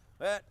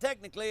 Well,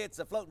 technically, it's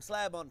a floating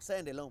slab on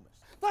sandy lomas.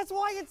 That's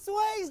why it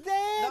sways,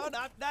 Dan. No,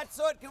 not that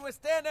so it can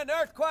withstand an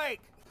earthquake.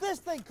 This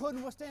thing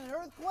couldn't withstand an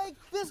earthquake.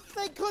 This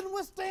thing couldn't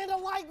withstand a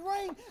light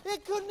rain.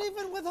 It couldn't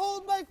even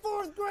withhold my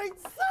 4th grade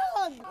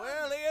son.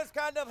 Well, he is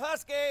kind of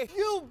husky.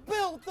 You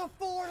built the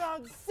fort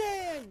on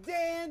sand,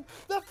 Dan.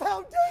 The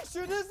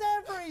foundation is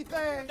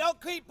everything. Don't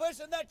keep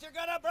pushing that, you're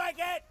gonna break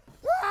it.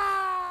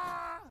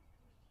 Ah!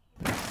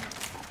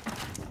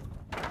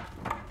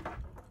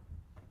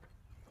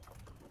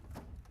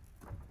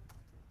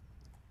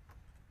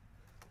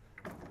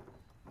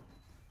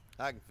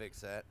 I can fix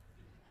that.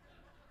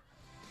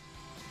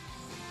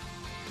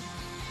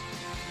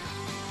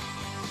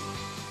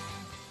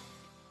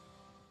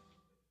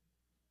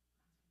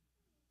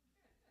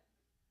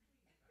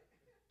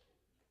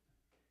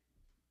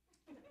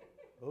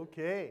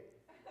 Okay.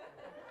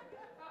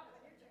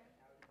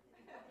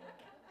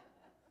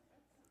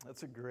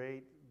 That's a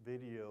great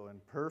video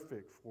and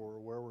perfect for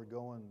where we're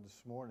going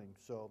this morning.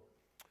 So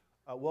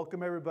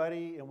welcome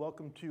everybody, and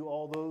welcome to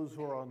all those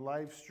who are on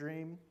live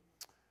stream.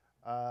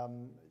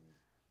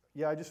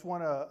 Yeah, I just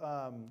want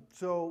to,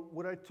 so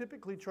what I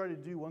typically try to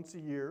do once a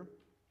year,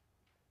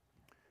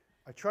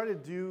 I try to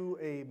do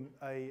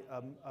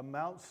a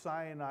Mount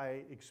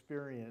Sinai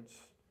experience,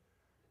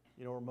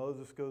 you know, where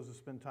Moses goes to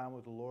spend time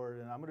with the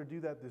Lord, and I'm going to do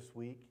that this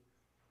week.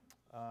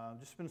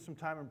 Just spend some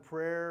time in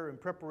prayer and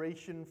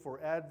preparation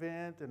for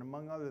Advent and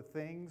among other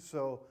things.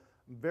 So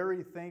I'm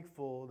very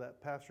thankful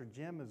that Pastor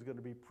Jim is going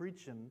to be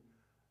preaching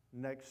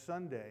next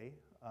Sunday.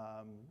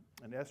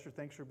 And Esther,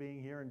 thanks for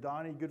being here. And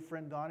Donnie, good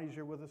friend Donnie's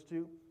here with us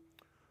too.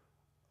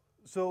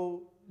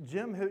 So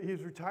Jim,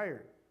 he's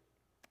retired.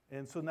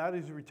 And so now that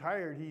he's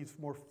retired, he's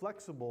more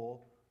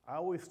flexible. I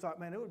always thought,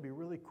 man, it would be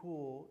really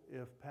cool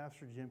if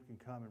Pastor Jim can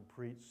come and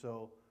preach.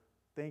 So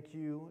thank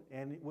you.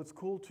 And what's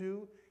cool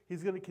too,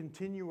 he's going to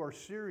continue our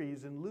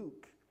series in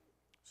Luke.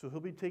 So he'll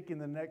be taking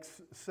the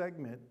next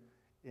segment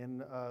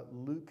in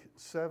Luke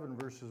 7,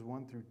 verses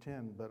 1 through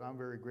 10. But I'm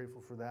very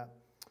grateful for that.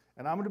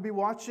 And I'm going to be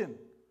watching.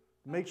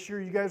 Make sure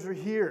you guys are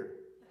here.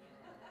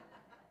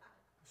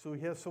 So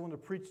he has someone to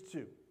preach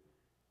to.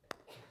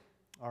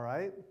 All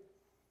right?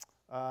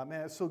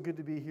 Man, it's so good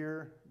to be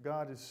here.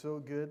 God is so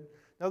good.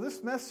 Now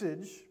this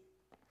message,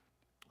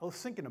 I was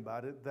thinking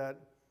about it, that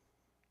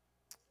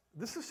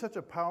this is such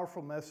a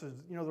powerful message.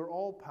 You know, they're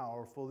all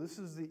powerful. This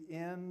is the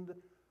end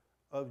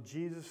of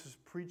Jesus'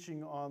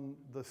 preaching on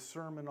the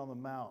Sermon on the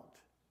Mount.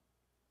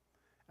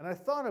 And I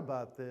thought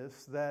about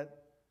this,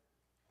 that,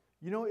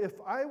 you know, if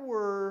I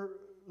were,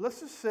 let's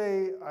just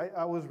say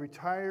I was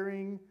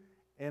retiring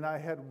and I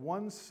had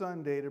one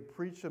Sunday to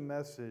preach a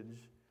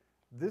message,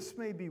 this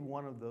may be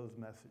one of those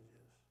messages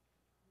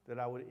that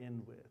I would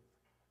end with.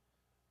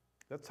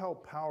 That's how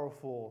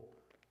powerful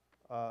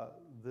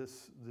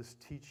this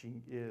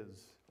teaching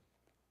is.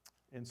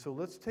 And so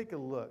let's take a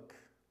look.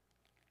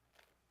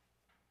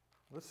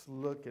 Let's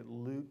look at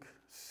Luke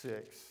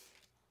 6,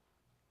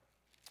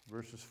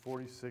 verses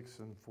 46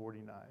 and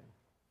 49.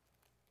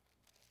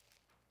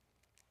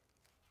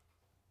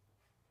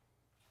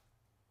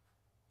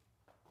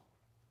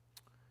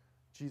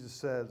 Jesus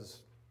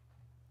says,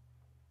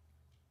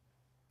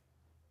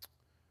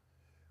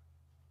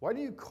 "Why do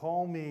you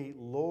call me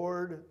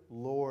Lord,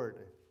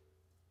 Lord,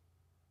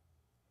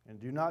 and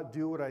do not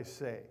do what I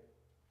say?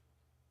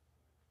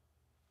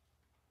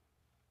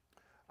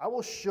 I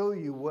will show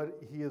you what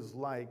he is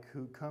like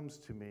who comes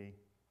to me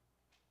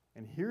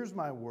and hears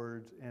my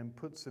words and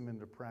puts them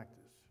into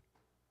practice.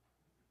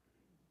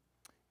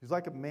 He's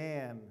like a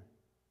man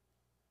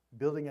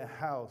building a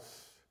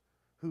house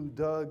who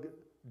dug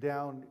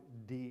down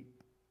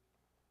deep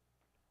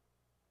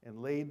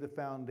and laid the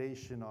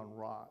foundation on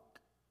rock.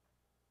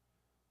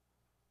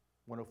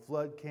 When a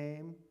flood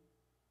came,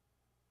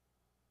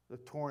 the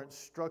torrent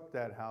struck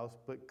that house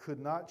but could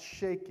not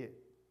shake it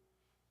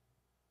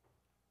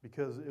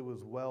because it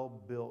was well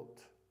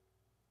built.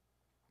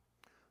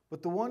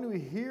 But the one who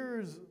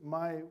hears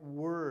my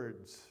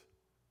words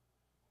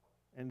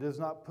and does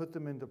not put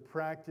them into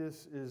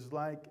practice is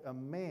like a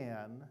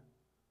man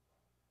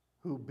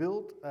who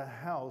built a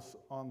house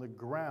on the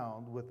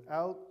ground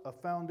without a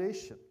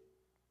foundation.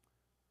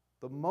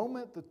 The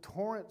moment the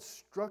torrent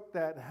struck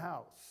that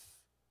house,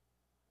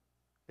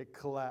 it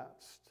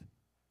collapsed,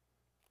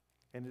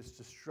 and its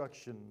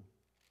destruction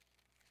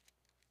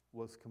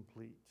was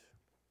complete."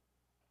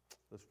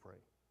 Let's pray.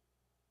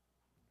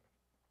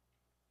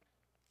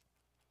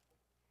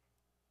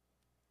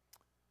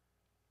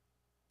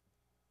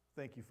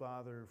 Thank you,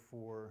 Father,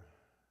 for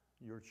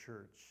your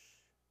church.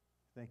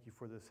 Thank you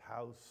for this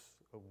house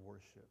of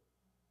worship.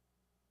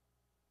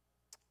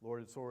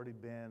 Lord, it's already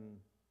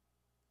been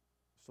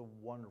such a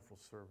wonderful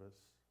service.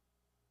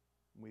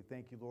 And we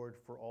thank you, Lord,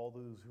 for all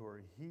those who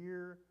are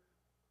here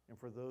and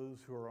for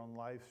those who are on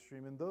live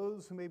stream. And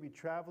those who may be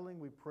traveling,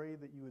 we pray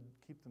that you would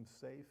keep them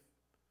safe.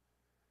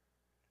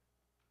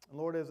 And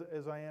Lord,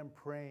 as I am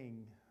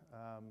praying,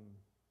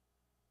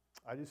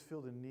 I just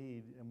feel the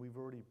need, and we've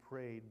already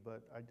prayed,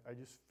 but I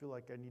just feel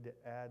like I need to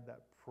add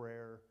that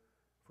prayer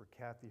for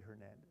Kathy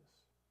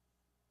Hernandez.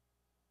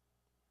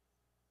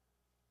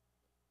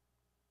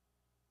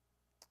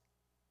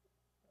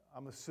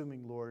 I'm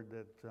assuming, Lord,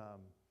 that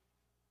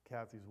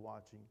Kathy's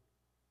watching.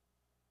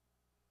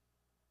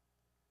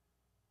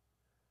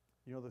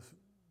 You know, this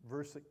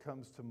verse that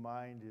comes to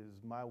mind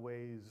is, my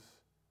ways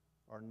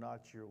are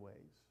not your ways,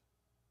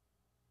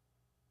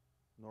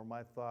 nor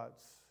my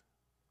thoughts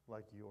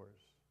like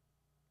yours.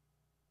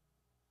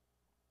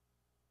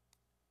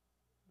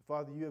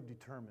 Father, you have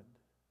determined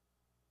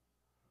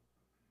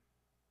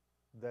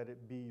that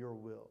it be your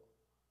will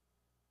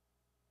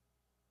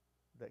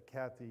that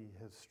Kathy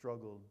has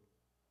struggled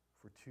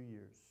for 2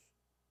 years.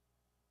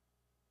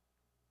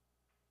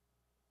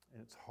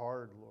 And it's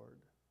hard, Lord.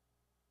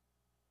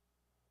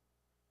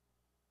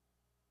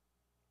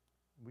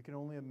 We can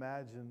only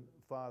imagine,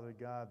 Father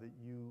God, that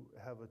you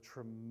have a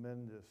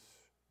tremendous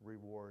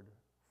reward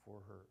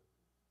for her.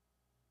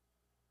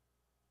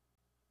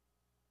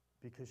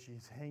 Because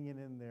she's hanging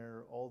in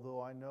there,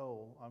 although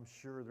I'm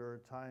sure there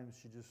are times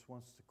she just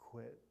wants to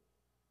quit,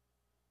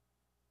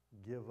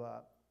 give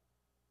up.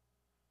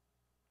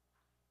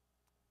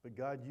 But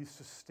God, you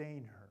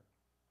sustain her.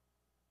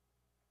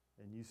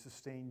 And you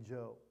sustain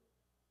Joe.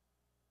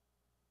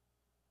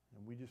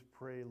 And we just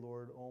pray,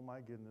 Lord, oh my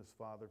goodness,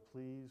 Father,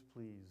 please,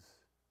 please,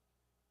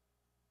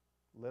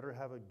 let her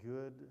have a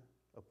good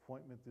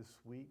appointment this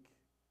week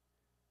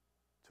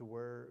to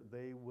where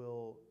they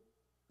will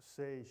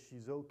say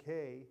she's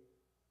okay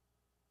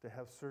to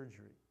have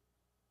surgery.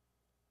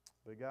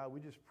 But God, we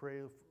just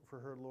pray for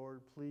her,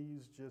 Lord.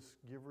 Please just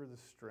give her the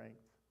strength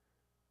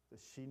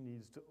that she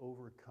needs to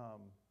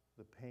overcome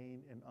the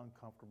pain and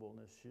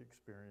uncomfortableness she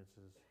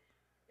experiences.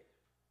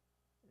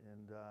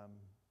 And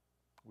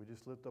we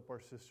just lift up our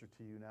sister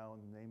to you now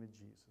in the name of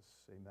Jesus.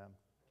 Amen.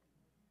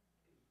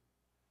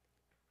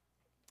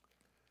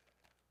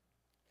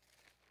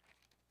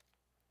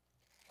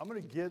 I'm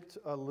going to get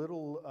a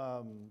little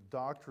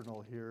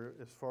doctrinal here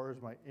as far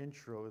as my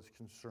intro is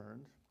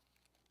concerned.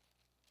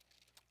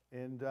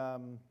 And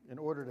in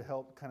order to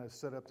help kind of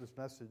set up this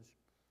message.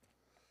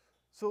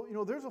 So, you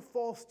know, there's a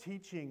false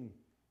teaching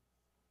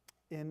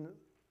in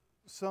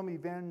some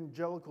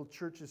evangelical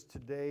churches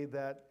today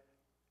that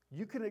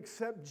you can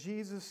accept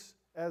Jesus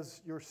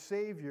as your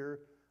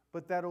Savior,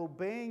 but that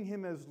obeying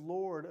Him as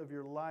Lord of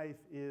your life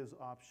is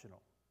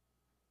optional.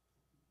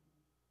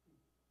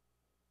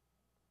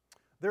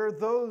 There are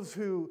those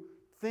who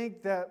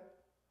think that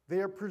they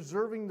are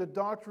preserving the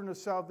doctrine of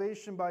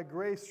salvation by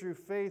grace through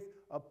faith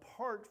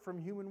apart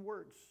from human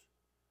works.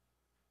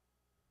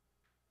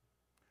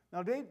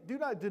 Now, they do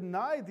not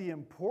deny the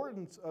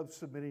importance of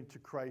submitting to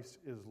Christ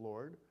as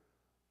Lord,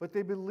 but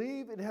they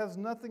believe it has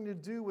nothing to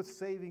do with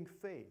saving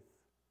faith.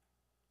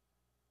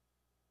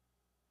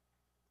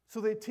 So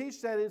they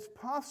teach that it's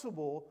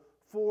possible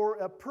for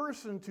a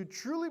person to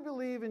truly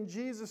believe in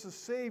Jesus as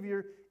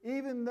Savior,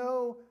 even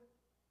though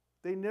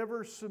they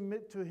never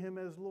submit to Him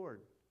as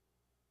Lord.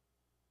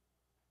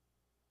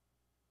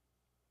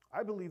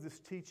 I believe this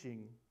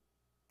teaching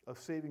of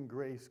saving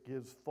grace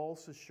gives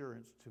false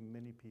assurance to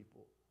many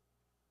people.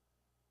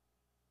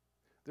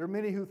 There are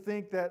many who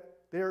think that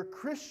they are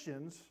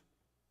Christians,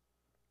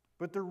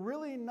 but they're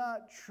really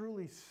not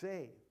truly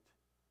saved.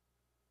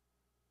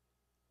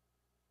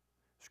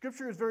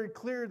 Scripture is very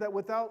clear that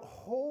without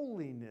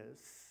holiness,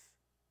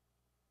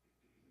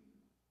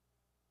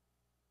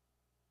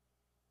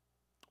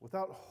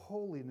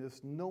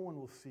 no one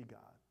will see God.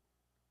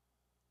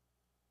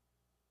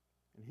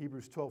 In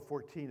Hebrews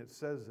 12:14, it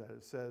says that.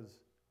 It says,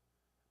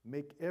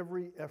 make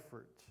every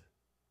effort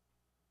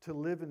to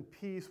live in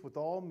peace with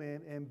all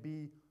men and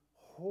be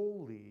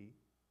holy.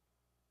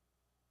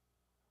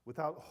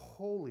 Without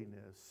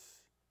holiness,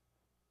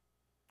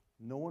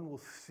 no one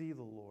will see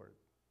the Lord.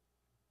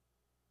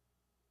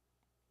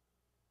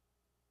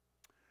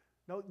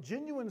 Now,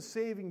 genuine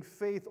saving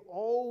faith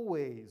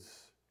always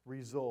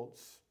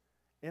results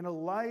in a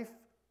life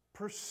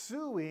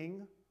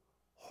pursuing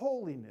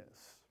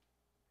holiness.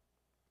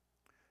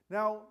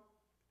 Now,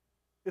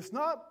 it's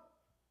not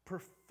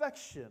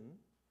perfection.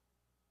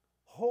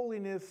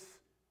 Holiness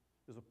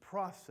is a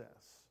process.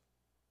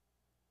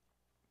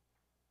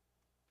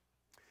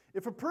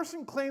 If a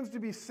person claims to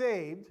be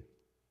saved,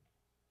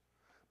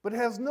 but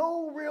has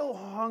no real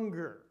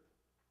hunger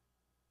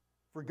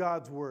for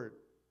God's Word,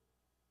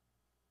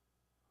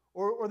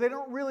 or they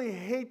don't really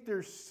hate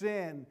their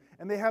sin,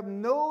 and they have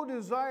no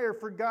desire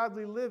for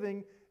godly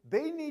living,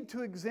 they need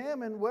to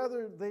examine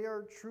whether they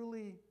are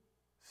truly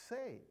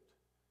saved.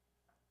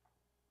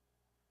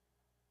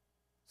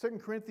 2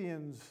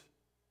 Corinthians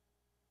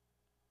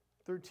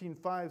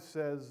 13:5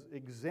 says,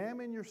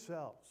 examine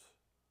yourselves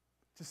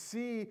to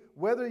see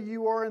whether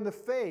you are in the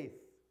faith.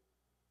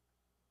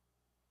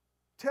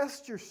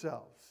 Test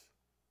yourselves.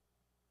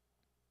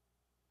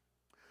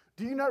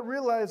 Do you not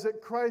realize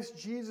that Christ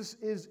Jesus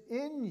is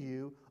in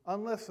you,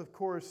 unless, of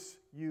course,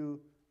 you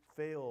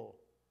fail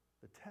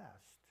the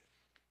test?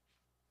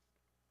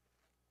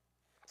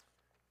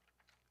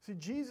 See,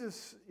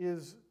 Jesus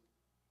is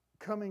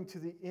coming to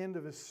the end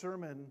of his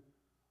sermon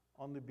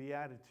on the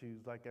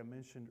Beatitudes, like I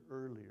mentioned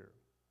earlier.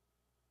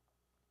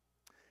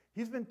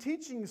 He's been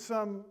teaching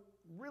some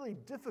really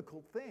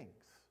difficult things.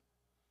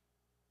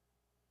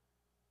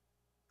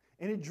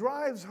 And he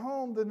drives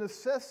home the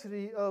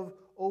necessity of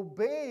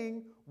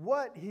obeying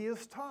what he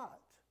has taught.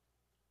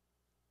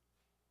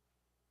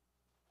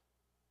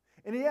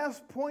 And he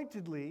asked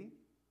pointedly,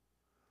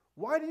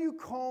 "Why do you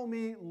call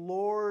me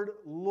Lord,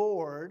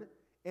 Lord,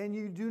 and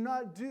you do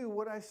not do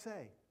what I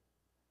say?"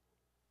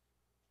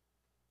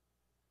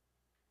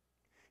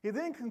 He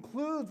then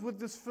concludes with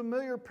this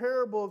familiar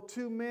parable of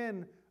two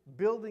men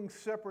building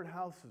separate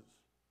houses.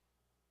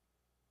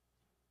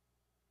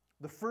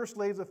 The first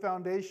lays a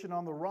foundation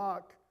on the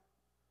rock,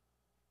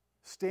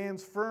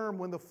 stands firm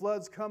when the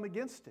floods come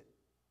against it.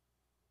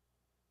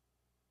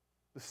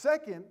 The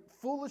second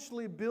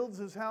foolishly builds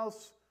his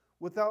house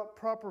without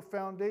proper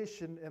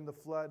foundation, and the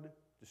flood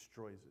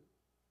destroys it.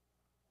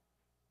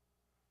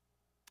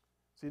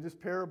 See, this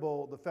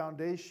parable, the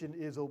foundation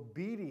is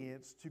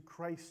obedience to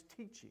Christ's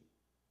teaching.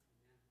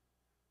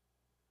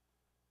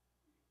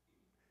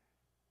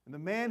 And the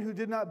man who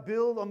did not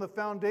build on the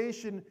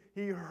foundation,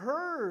 he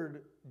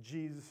heard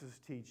Jesus'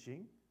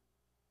 teaching.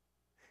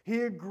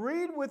 He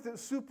agreed with it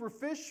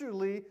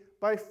superficially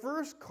by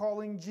first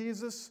calling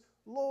Jesus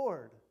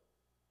Lord.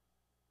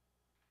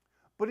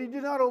 But he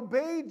did not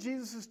obey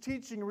Jesus'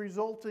 teaching,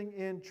 resulting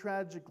in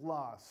tragic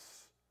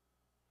loss.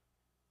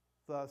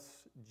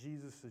 Thus,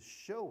 Jesus is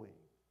showing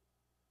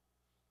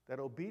that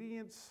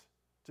obedience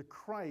to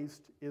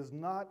Christ is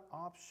not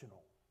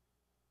optional,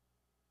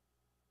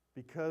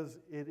 because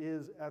it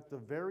is at the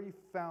very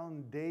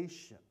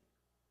foundation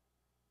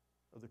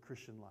of the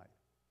Christian life.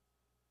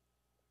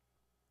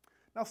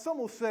 Now, some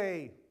will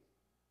say,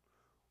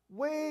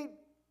 wait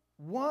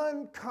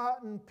one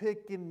cotton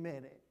picking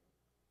minute.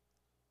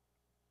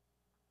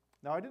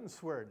 Now, I didn't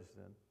swear just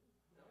then.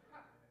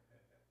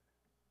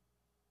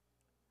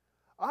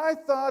 I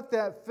thought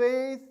that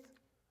faith,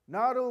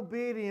 not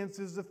obedience,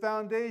 is the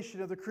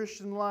foundation of the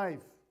Christian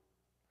life.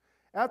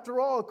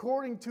 After all,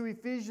 according to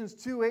Ephesians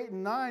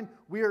 2:8-9,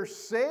 we are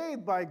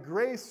saved by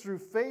grace through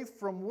faith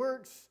from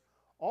works.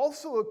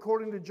 Also,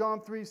 according to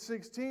John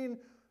 3:16,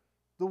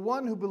 the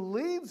one who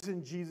believes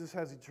in Jesus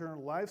has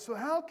eternal life. So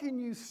how can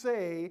you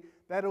say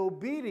that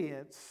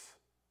obedience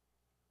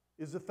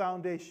is the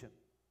foundation?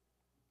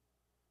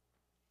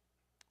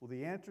 Well,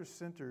 the answer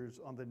centers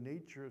on the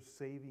nature of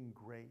saving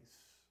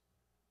grace.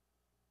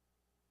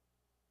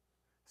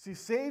 See,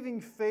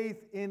 saving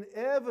faith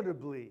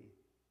inevitably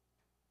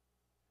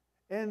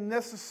and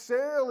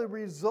necessarily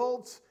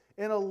results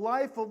in a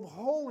life of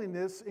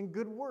holiness and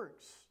good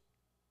works.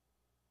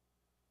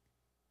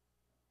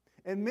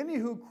 And many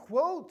who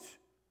quote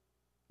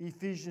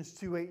Ephesians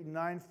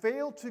 2:8-9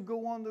 fail to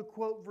go on to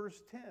quote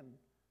verse 10,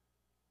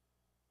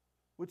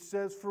 which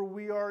says, "For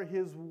we are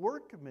his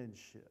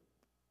workmanship,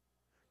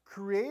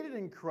 created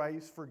in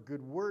Christ for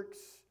good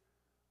works,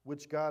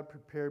 which God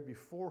prepared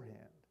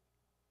beforehand,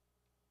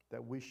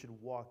 that we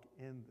should walk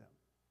in them."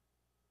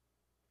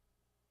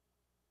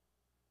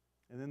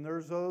 And then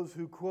there's those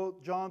who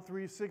quote John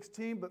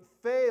 3:16 but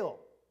fail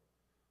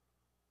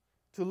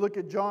to look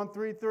at John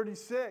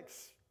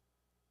 3:36,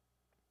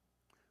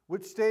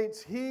 which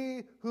states,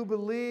 "He who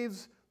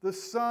believes the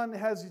Son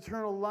has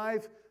eternal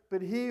life,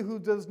 but he who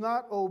does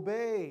not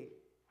obey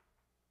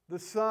the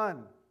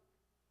Son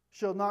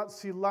shall not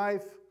see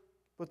life,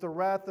 but the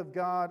wrath of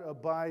God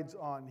abides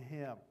on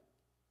him."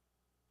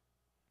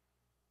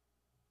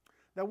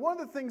 Now, one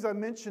of the things I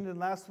mentioned in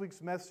last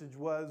week's message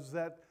was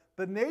that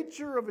the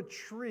nature of a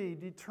tree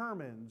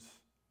determines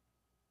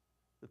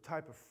the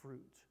type of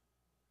fruit.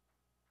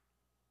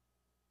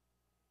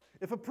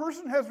 If a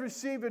person has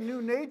received a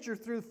new nature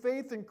through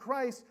faith in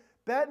Christ,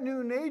 that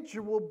new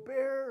nature will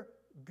bear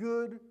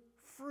good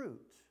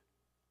fruit.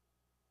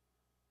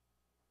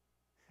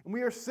 And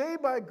we are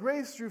saved by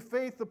grace through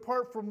faith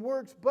apart from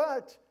works,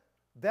 but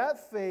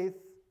that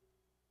faith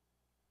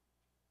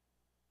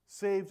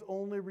saves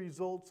only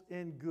results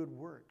in good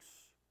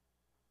works.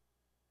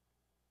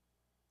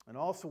 And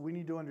also, we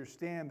need to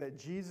understand that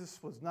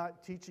Jesus was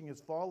not teaching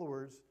his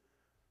followers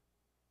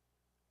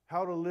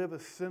how to live a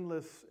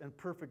sinless and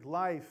perfect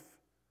life.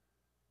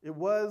 If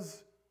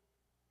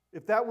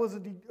that was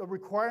a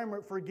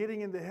requirement for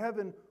getting into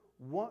heaven,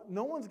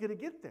 no one's going to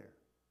get there.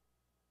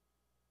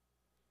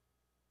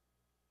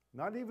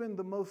 Not even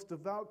the most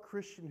devout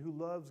Christian who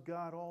loves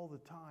God all the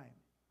time,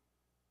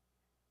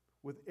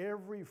 with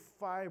every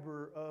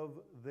fiber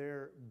of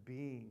their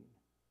being.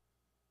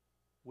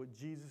 What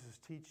Jesus is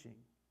teaching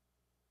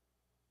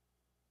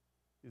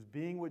is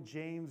being what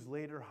James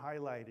later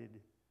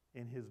highlighted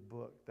in his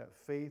book, that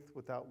faith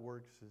without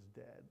works is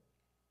dead.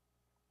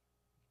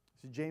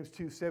 So James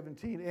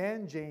 2:17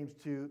 and James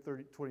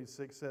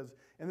 2:26 says,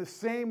 "In the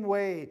same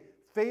way,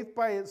 faith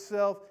by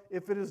itself,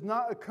 if it is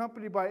not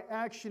accompanied by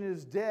action,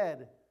 is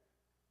dead.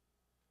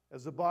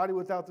 As the body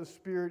without the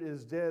spirit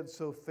is dead,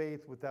 so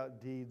faith without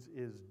deeds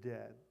is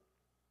dead."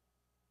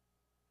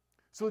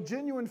 So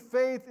genuine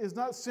faith is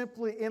not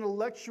simply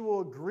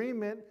intellectual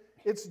agreement.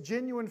 It's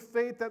genuine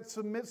faith that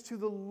submits to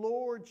the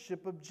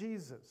lordship of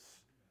Jesus,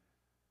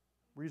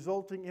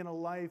 resulting in a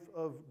life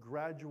of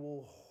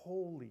gradual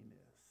holiness.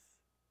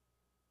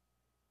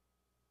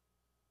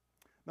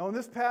 Now, in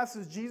this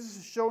passage, Jesus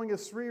is showing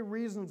us 3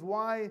 reasons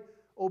why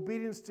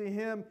obedience to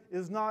him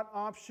is not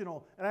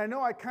optional. And I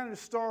know I kind of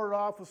started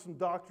off with some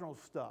doctrinal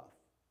stuff.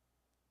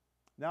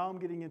 Now I'm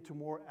getting into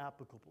more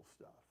applicable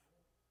stuff.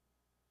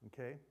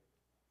 Okay?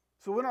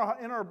 So in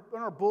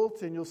our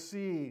bulletin, you'll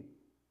see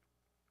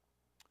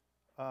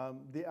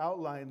the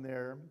outline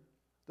there.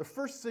 The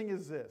first thing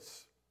is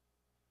this.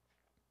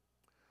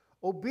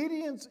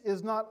 Obedience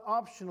is not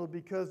optional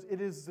because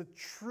it is the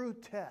true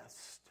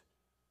test.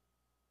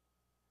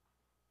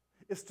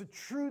 It's the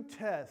true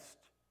test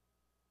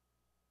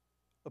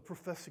of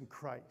professing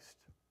Christ.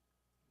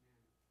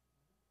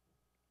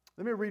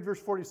 Let me read verse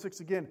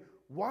 46 again.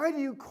 Why do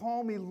you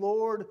call me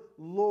Lord,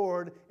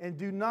 Lord, and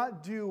do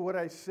not do what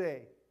I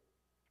say?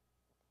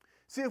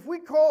 See, if we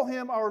call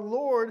him our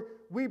Lord,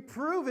 we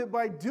prove it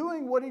by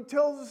doing what he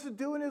tells us to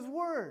do in his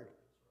word.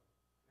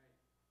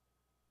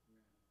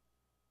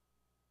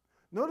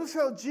 Notice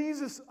how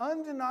Jesus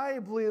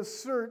undeniably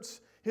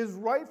asserts his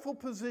rightful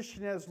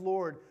position as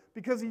Lord,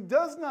 because he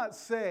does not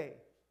say,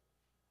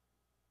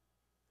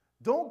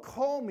 "Don't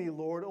call me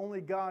Lord,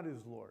 only God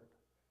is Lord."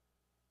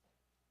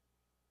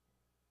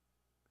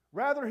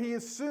 Rather, he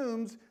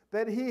assumes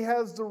that he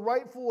has the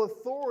rightful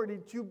authority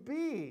to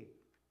be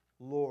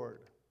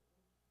Lord.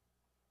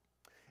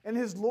 And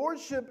his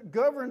lordship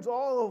governs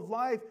all of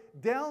life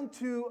down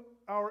to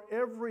our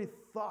every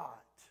thought.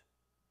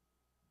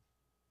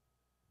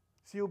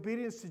 See,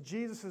 obedience to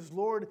Jesus as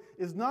Lord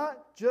is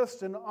not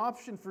just an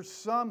option for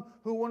some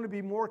who want to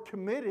be more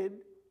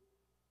committed.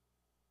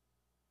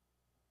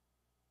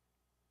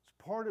 It's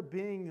part of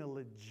being a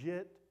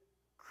legit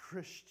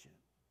Christian.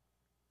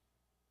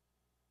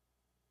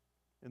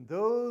 And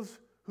those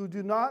who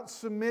do not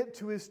submit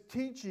to his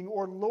teaching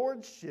or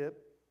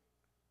lordship,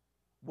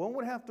 one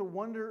would have to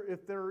wonder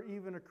if they're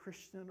even a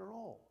Christian at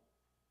all.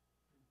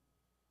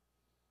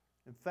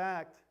 In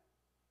fact,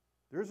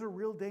 there's a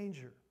real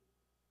danger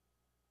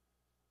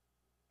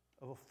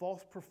of a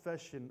false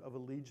profession of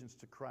allegiance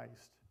to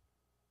Christ.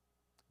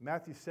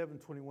 Matthew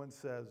 7:21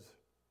 says,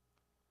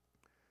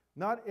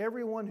 "Not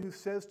everyone who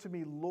says to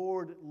me,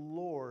 'Lord,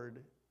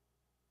 Lord,'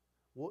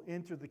 will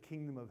enter the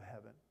kingdom of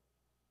heaven,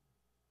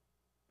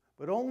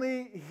 but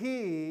only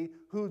he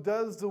who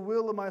does the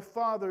will of my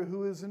Father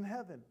who is in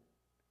heaven."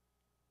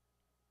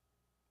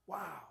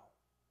 Wow.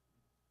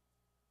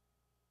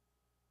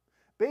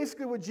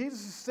 Basically, what Jesus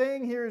is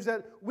saying here is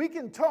that we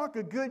can talk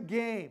a good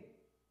game,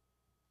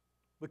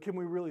 but can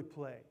we really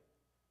play?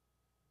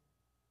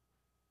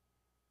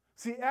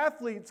 See,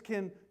 athletes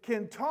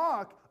can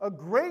talk a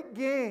great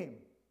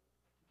game,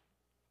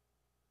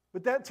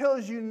 but that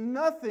tells you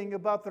nothing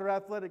about their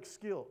athletic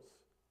skills.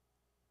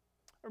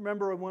 I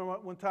remember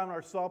one time on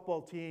our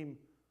softball team,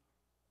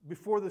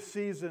 before the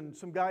season,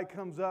 some guy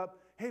comes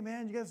up, "Hey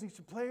man, you guys need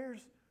some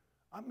players?"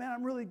 "Man,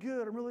 I'm really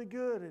good,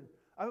 and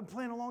I've been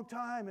playing a long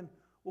time, and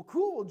well,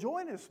 cool, well,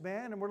 join us,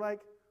 man." And we're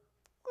like,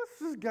 "What's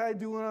this guy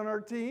doing on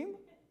our team?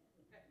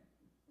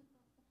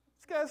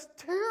 This guy's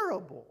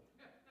terrible."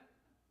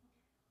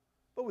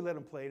 But we let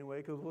him play anyway,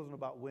 because it wasn't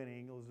about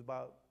winning, it was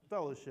about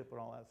fellowship and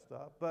all that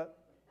stuff. But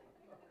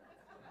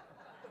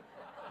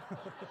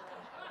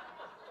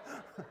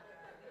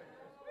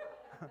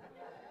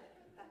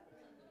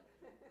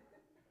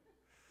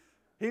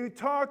he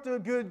talked a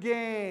good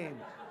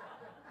game,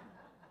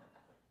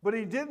 but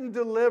he didn't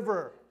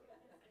deliver.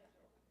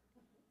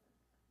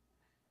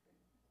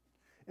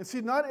 And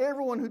see, not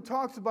everyone who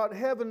talks about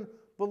heaven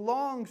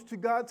belongs to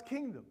God's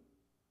kingdom.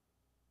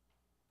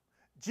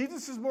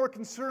 Jesus is more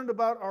concerned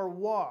about our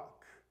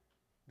walk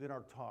than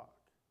our talk.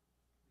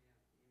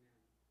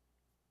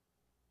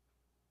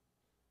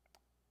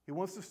 He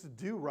wants us to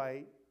do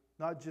right,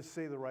 not just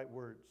say the right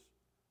words.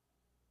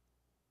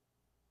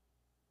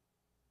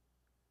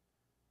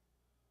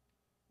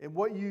 And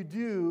what you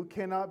do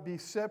cannot be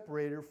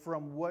separated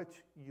from what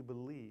you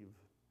believe.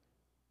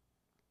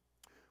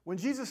 When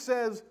Jesus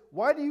says,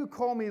 "Why do you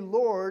call me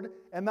Lord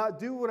and not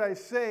do what I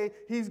say?"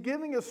 he's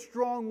giving a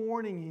strong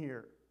warning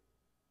here.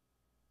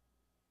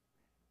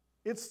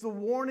 It's the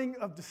warning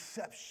of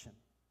deception.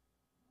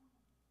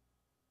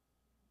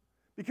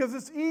 Because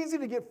it's easy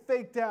to get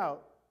faked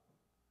out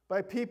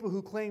by people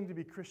who claim to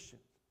be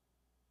Christians.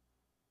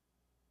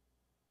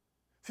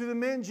 See, the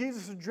men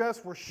Jesus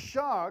addressed were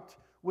shocked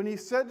when he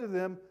said to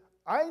them,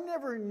 "I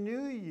never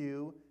knew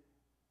you,"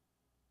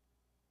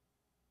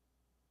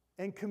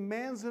 and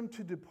commands them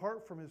to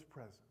depart from his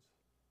presence.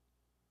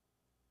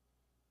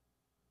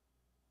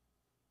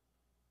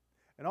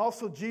 And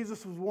also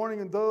Jesus was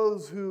warning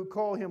those who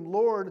call him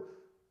Lord,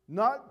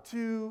 not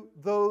to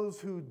those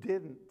who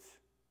didn't.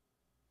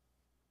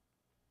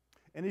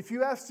 And if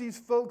you ask these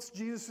folks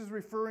Jesus is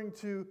referring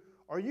to,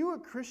 "Are you a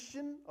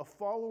Christian, a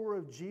follower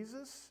of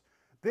Jesus?"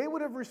 they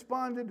would have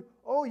responded,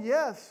 "Oh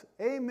yes,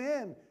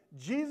 amen,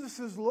 Jesus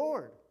is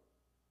Lord."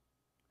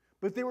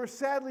 But they were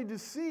sadly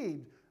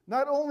deceived.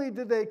 Not only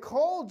did they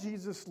call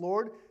Jesus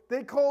Lord,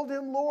 they called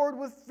him Lord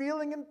with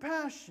feeling and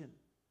passion.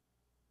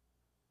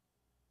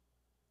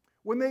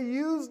 When they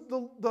used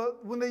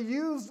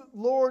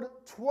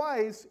Lord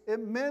twice, it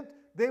meant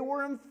they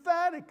were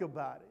emphatic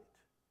about it.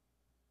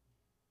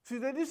 See,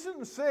 they just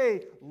didn't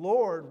say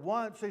Lord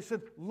once, they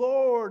said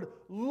Lord,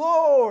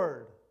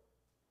 Lord.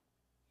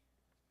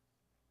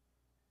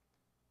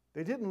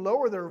 They didn't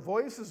lower their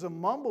voices and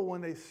mumble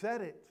when they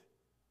said it.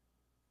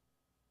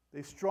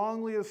 They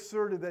strongly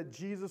asserted that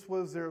Jesus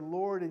was their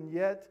Lord, and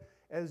yet,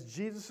 as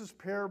Jesus'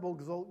 parable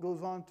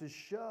goes on to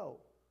show,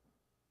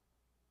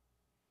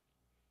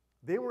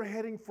 they were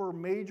heading for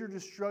major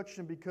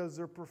destruction because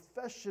their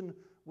profession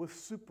was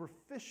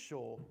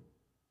superficial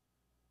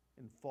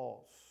and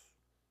false.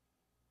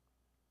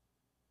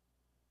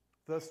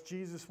 Thus,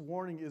 Jesus'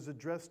 warning is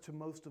addressed to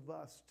most of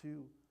us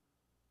too.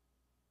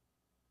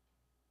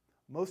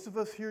 Most of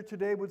us here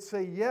today would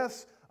say,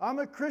 yes, I'm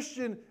a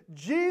Christian.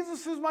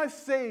 Jesus is my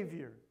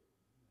Savior.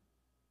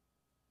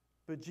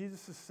 But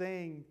Jesus is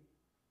saying,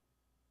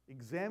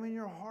 examine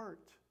your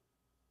heart.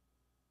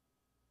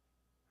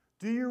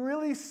 Do you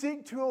really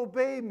seek to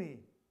obey me?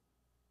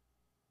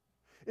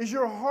 Is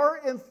your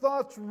heart and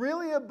thoughts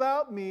really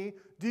about me?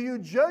 Do you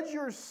judge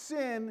your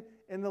sin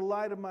in the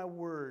light of my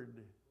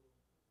word?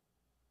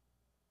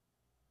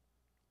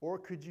 Or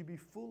could you be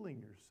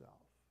fooling yourself?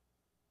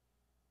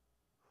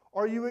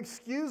 Are you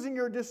excusing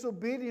your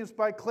disobedience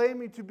by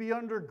claiming to be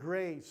under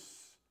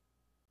grace?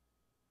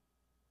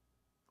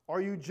 Are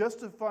you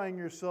justifying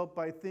yourself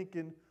by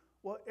thinking,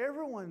 well,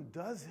 everyone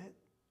does it?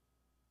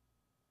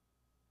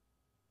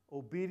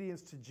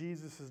 Obedience to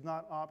Jesus is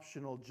not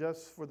optional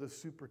just for the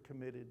super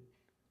committed.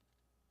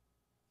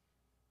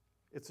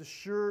 It's a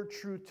sure,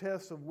 true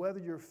test of whether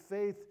your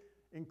faith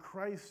in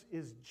Christ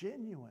is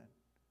genuine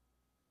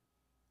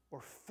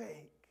or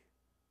fake.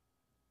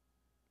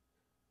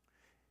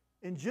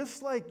 And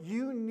just like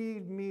you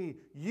need me,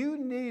 you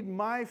need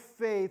my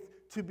faith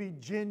to be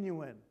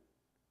genuine.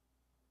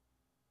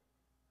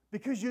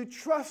 Because you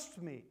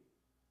trust me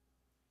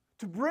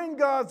to bring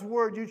God's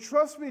word. You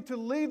trust me to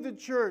lead the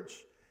church.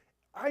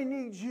 I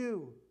need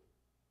you.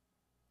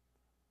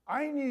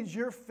 I need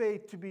your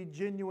faith to be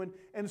genuine.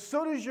 And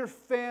so does your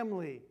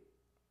family.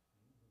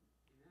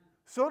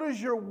 So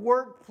does your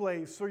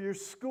workplace or your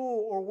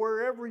school or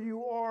wherever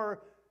you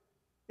are.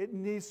 It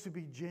needs to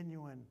be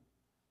genuine.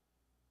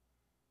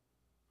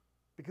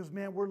 Because,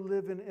 man, we're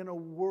living in a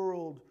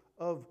world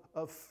of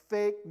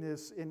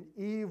fakeness and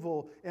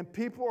evil, and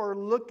people are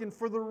looking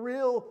for the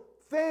real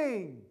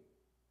thing.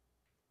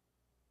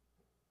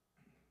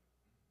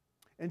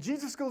 And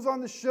Jesus goes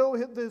on to show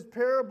his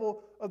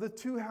parable of the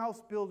two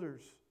house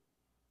builders.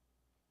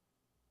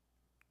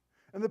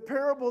 And the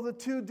parable of the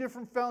two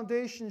different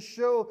foundations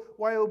show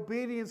why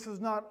obedience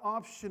is not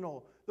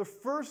optional. The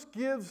first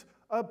gives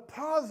a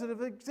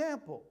positive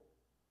example,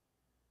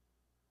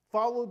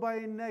 followed by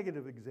a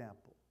negative example.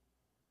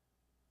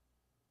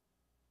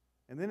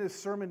 And then his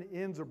sermon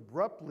ends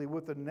abruptly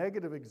with a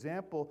negative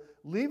example,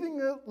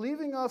 leaving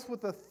us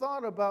with a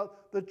thought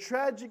about the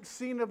tragic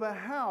scene of a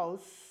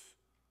house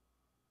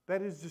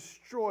that is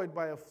destroyed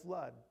by a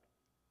flood.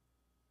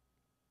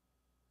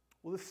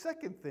 Well, the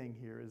second thing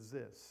here is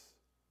this.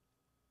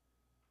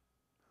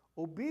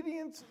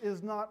 Obedience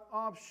is not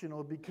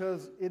optional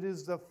because it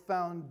is the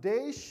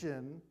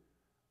foundation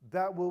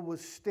that will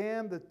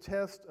withstand the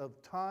test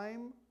of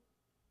time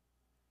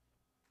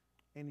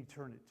and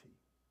eternity.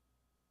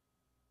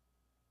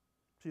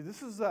 See,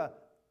 this is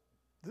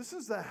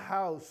a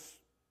house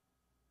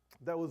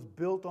that was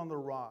built on the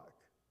rock.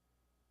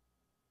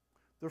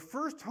 The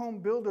first home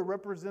builder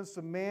represents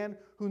a man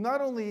who not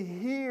only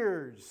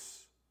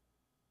hears,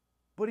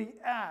 but he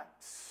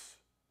acts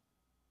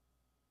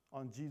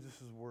on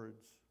Jesus'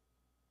 words.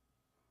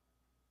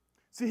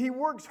 See, he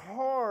works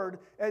hard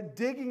at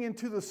digging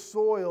into the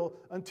soil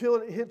until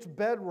it hits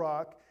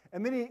bedrock,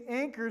 and then he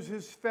anchors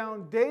his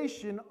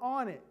foundation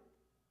on it.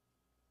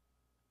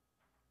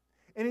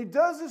 And he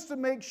does this to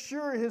make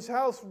sure his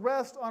house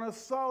rests on a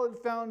solid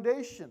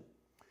foundation.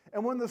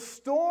 And when the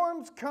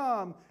storms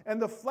come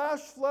and the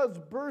flash floods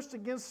burst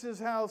against his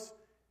house,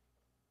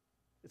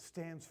 it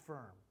stands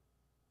firm.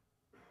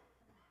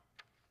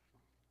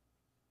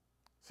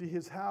 See,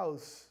 his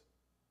house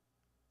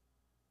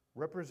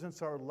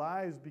represents our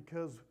lives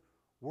because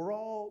we're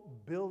all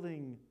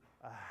building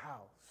a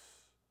house.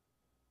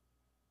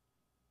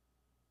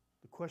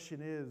 The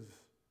question is,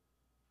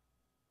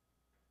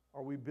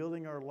 are we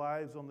building our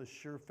lives on the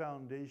sure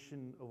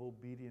foundation of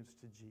obedience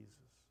to Jesus?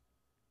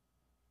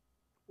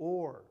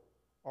 Or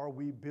are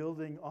we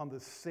building on the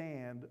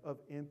sand of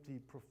empty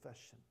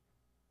profession?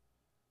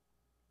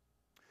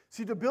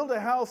 See, to build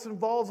a house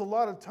involves a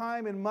lot of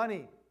time and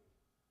money.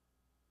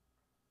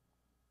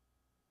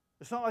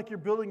 It's not like you're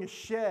building a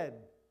shed.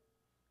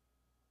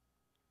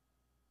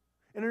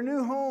 In a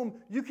new home,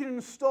 you can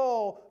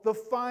install the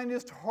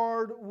finest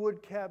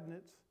hardwood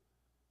cabinets.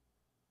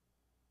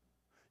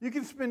 You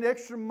can spend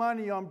extra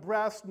money on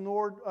brass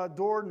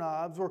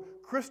doorknobs or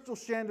crystal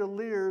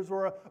chandeliers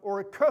or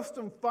a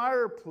custom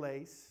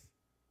fireplace.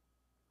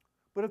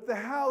 But if the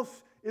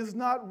house is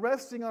not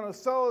resting on a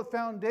solid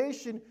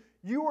foundation,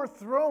 you are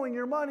throwing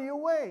your money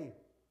away.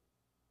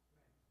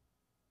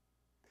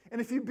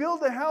 And if you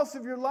build a house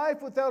of your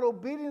life without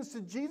obedience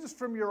to Jesus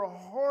from your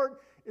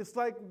heart, it's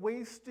like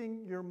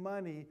wasting your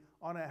money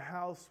on a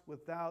house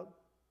without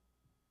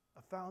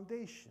a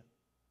foundation.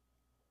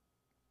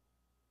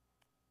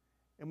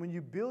 And when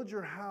you build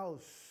your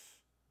house,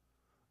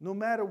 no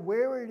matter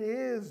where it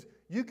is,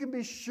 you can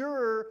be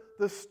sure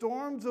the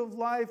storms of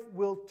life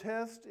will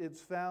test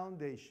its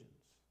foundations.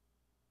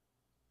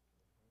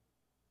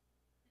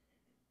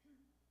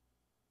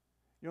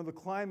 You know, the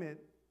climate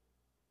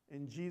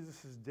in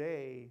Jesus'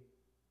 day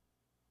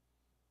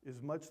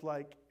is much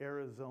like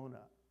Arizona,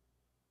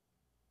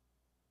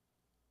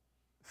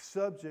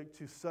 subject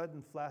to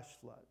sudden flash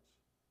floods.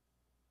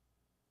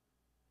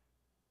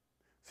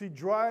 See,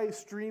 dry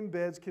stream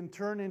beds can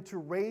turn into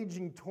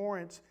raging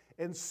torrents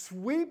and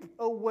sweep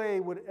away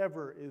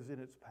whatever is in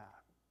its path.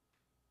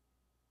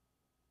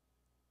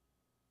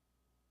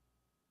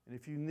 And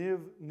if you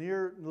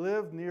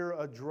live near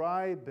a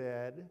dry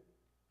bed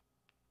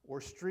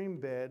or stream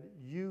bed,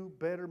 you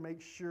better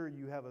make sure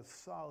you have a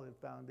solid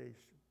foundation.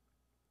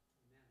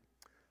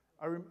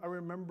 I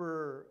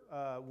remember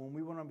when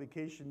we went on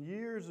vacation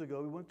years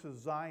ago, we went to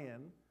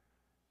Zion,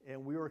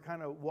 and we were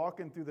kind of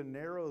walking through the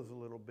Narrows a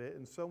little bit,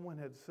 and someone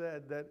had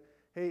said that,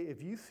 hey,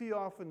 if you see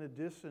off in the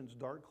distance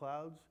dark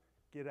clouds,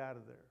 get out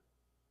of there.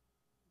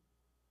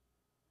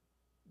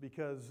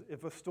 Because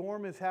if a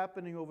storm is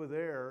happening over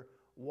there,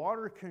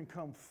 water can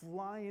come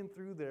flying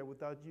through there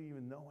without you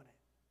even knowing it.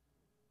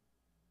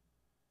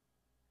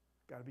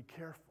 Got to be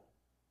careful.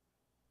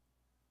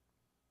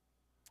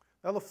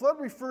 Now, the flood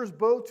refers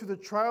both to the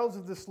trials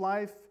of this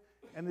life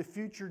and the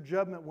future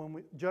judgment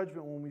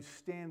when we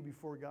stand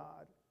before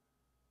God.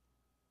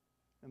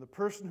 And the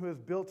person who has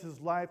built his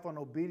life on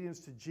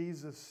obedience to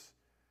Jesus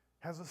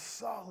has a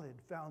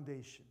solid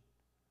foundation.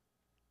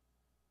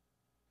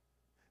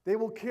 They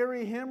will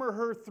carry him or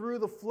her through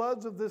the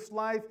floods of this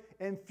life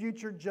and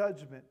future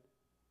judgment.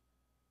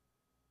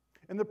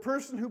 And the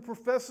person who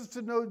professes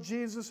to know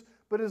Jesus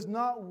but is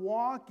not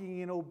walking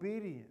in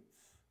obedience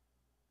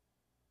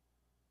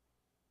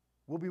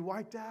will be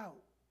wiped out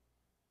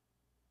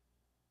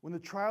when the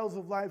trials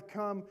of life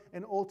come,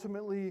 and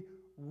ultimately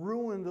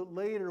ruined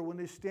later when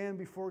they stand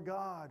before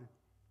God.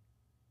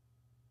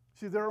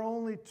 See, there are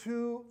only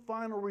two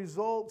final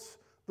results.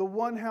 The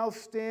one house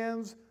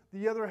stands,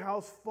 the other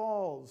house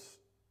falls.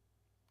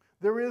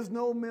 There is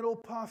no middle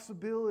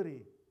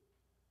possibility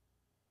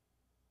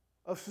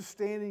of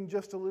sustaining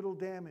just a little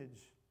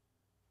damage.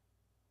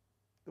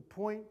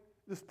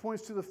 This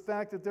points to the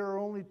fact that there are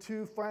only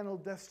two final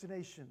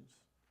destinations.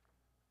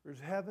 There's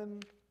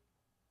heaven,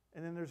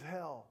 and then there's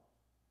hell.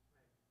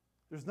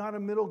 There's not a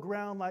middle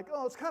ground like,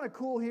 oh, it's kind of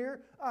cool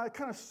here. It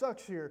kind of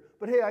sucks here.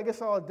 But hey, I guess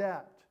I'll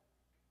adapt.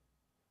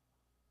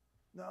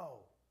 No.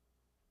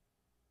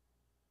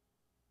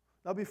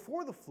 Now,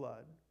 before the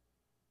flood,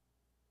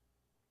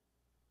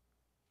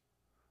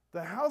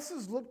 the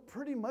houses looked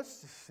pretty much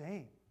the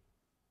same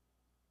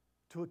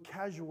to a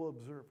casual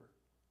observer.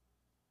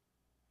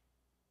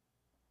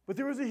 But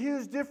there was a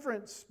huge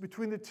difference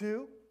between the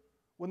two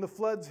when the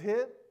floods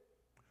hit.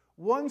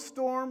 One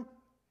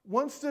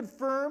stood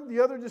firm,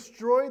 the other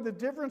destroyed. The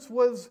difference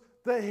was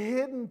the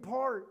hidden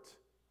part,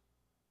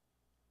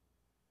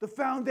 the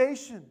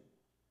foundation.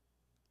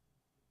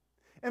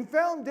 And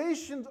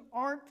foundations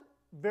aren't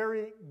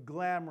very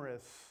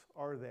glamorous,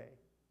 are they?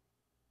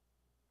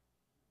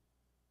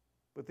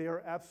 But they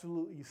are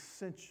absolutely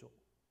essential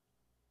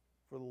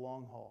for the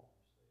long haul.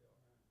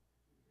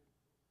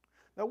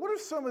 Now, what are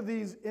some of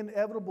these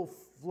inevitable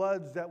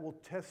floods that will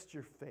test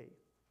your faith?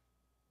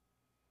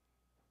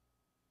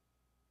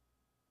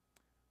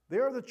 They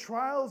are the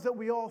trials that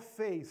we all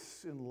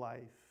face in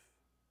life.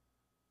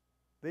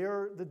 They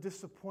are the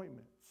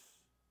disappointments,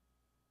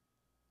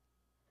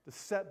 the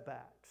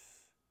setbacks,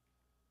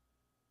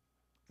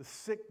 the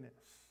sickness,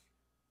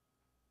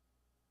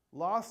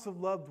 loss of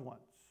loved ones,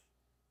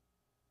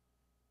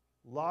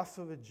 loss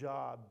of a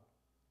job,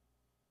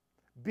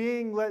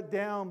 being let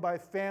down by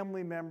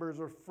family members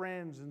or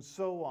friends, and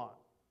so on.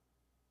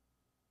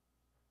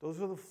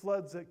 Those are the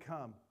floods that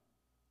come.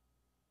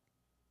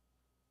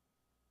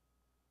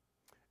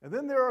 And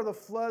then there are the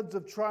floods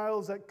of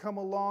trials that come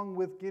along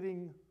with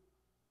getting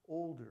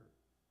older.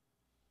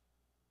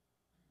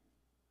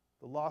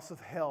 The loss of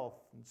health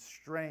and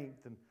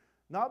strength and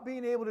not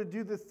being able to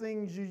do the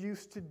things you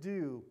used to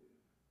do.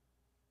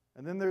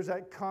 And then there's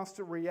that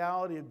constant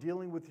reality of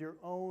dealing with your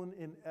own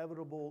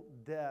inevitable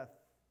death.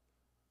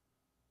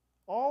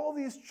 All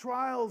these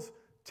trials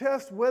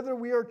test whether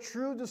we are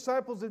true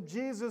disciples of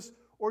Jesus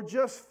or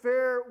just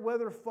fair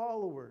weather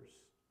followers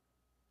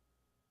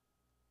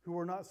who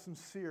are not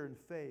sincere in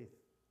faith.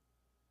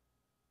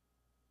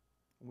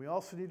 And we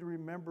also need to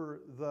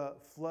remember the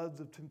floods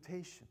of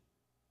temptation.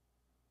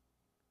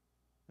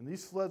 And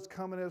these floods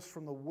come at us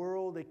from the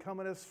world, they come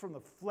at us from the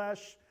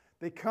flesh,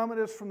 they come at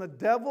us from the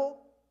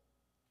devil.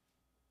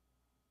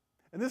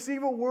 And this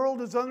evil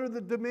world is under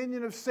the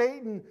dominion of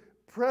Satan,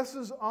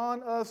 presses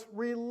on us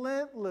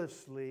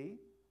relentlessly,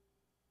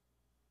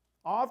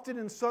 often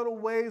in subtle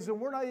ways that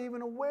we're not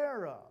even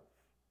aware of.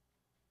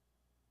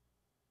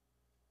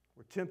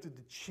 We're tempted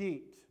to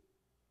cheat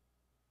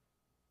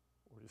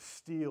or to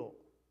steal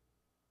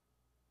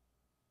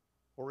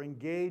or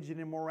engage in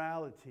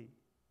immorality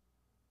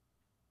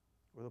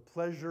or the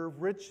pleasure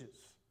of riches.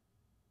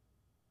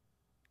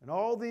 And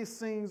all these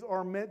things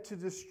are meant to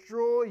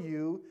destroy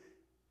you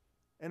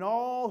and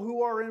all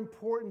who are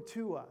important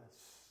to us.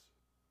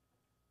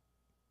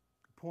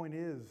 The point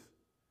is,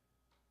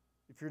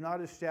 if you're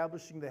not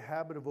establishing the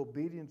habit of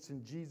obedience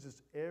in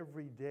Jesus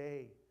every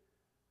day,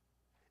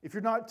 if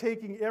you're not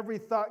taking every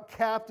thought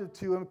captive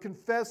to Him,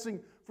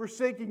 confessing,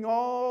 forsaking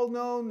all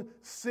known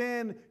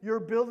sin, you're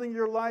building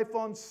your life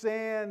on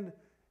sand.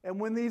 And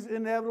when these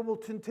inevitable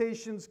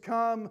temptations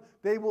come,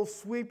 they will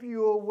sweep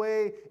you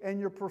away and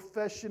your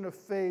profession of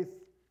faith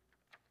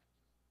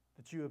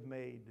that you have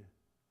made.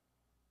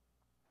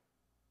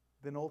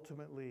 Then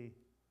ultimately,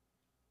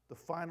 the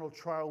final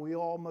trial we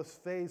all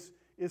must face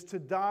is to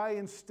die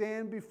and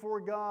stand before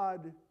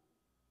God.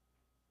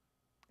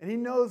 And He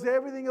knows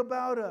everything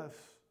about us.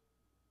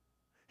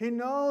 He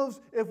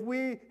knows if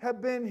we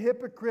have been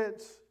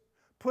hypocrites,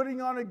 putting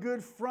on a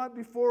good front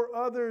before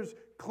others,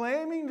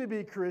 claiming to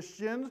be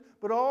Christians,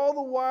 but all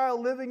the while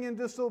living in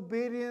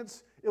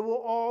disobedience. It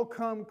will all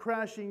come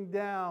crashing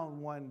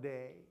down one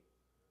day.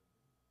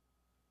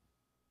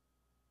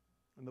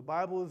 And the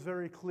Bible is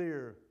very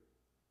clear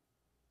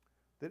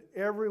that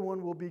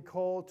everyone will be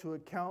called to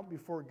account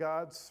before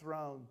God's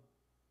throne.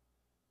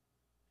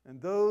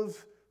 And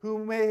those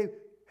who may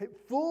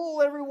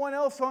fool everyone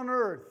else on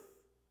earth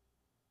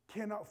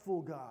cannot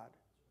fool God.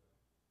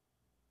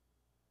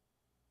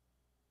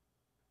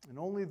 And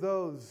only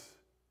those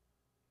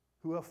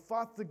who have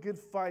fought the good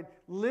fight,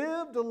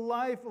 lived a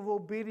life of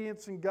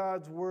obedience in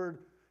God's word,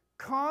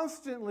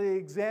 constantly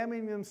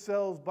examining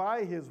themselves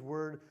by His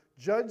word,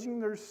 judging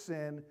their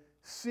sin,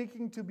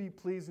 seeking to be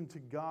pleasing to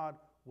God,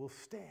 will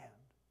stand.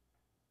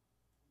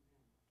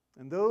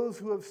 And those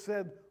who have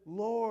said,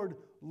 Lord,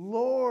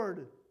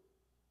 Lord,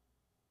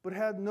 but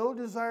had no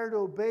desire to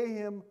obey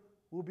Him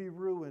will be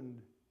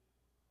ruined.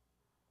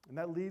 And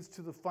that leads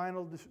to the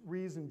final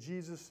reason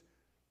Jesus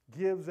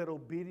gives that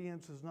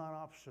obedience is not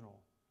optional.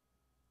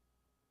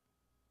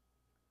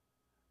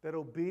 That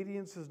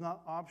obedience is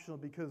not optional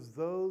because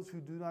those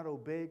who do not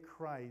obey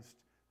Christ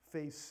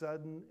face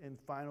sudden and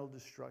final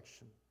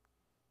destruction.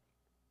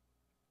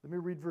 Let me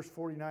read verse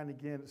 49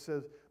 again. It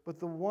says, "But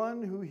the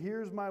one who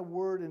hears my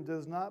word and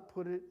does not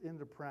put it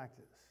into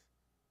practice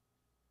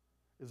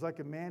is like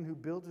a man who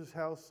built his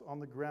house on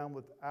the ground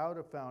without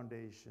a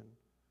foundation.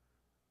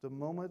 The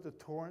moment the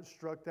torrent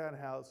struck that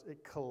house,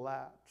 it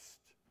collapsed,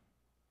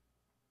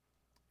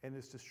 and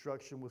its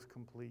destruction was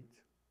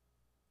complete."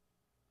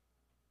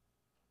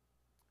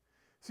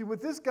 See,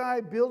 with this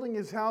guy building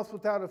his house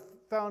without a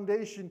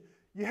foundation,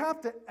 you have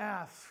to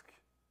ask,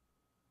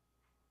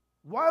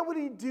 why would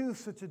he do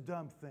such a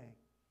dumb thing?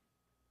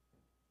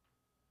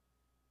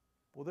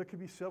 Well, there could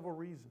be several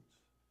reasons.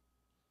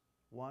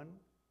 One,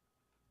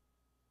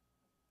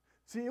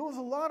 see, it was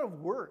a lot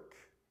of work,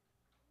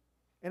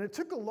 and it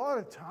took a lot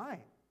of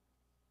time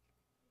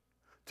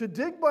to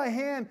dig by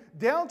hand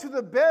down to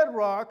the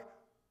bedrock,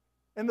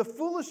 and the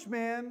foolish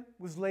man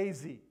was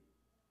lazy.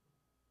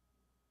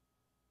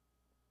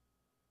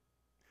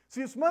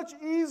 See, it's much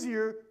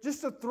easier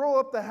just to throw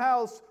up the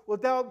house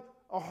without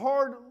a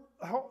heart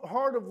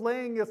of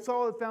laying a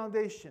solid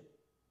foundation.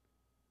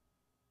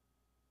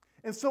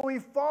 And so he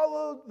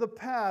followed the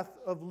path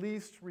of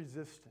least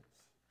resistance.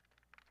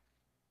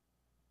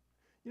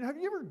 You know, have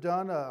you ever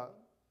done a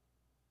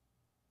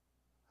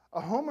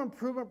home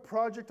improvement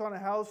project on a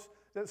house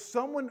that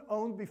someone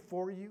owned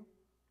before you?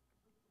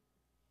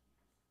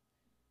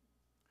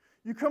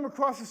 You come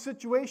across a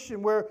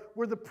situation where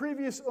the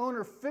previous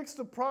owner fixed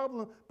the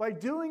problem by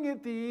doing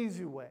it the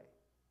easy way,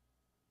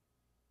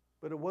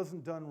 but it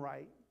wasn't done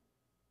right.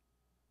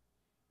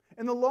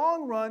 In the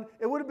long run,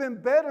 it would have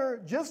been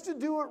better just to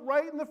do it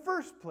right in the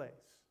first place.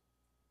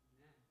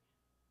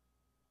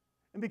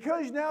 And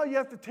because now you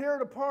have to tear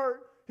it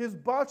apart, his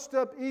botched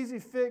up easy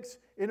fix,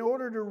 in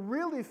order to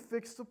really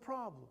fix the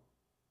problem.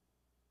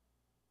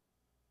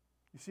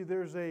 You see,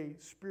 there's a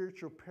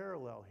spiritual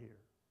parallel here.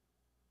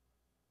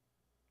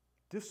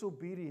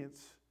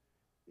 Disobedience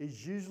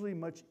is usually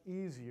much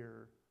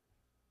easier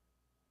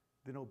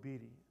than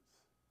obedience.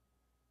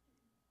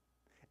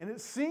 And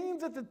it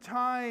seems at the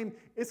time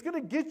it's going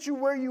to get you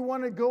where you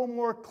want to go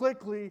more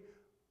quickly,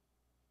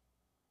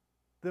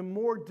 the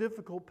more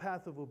difficult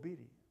path of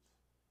obedience.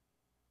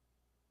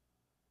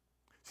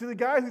 See, the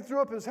guy who threw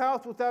up his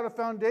house without a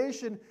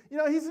foundation, you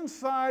know, he's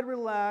inside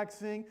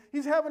relaxing.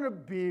 He's having a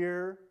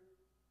beer.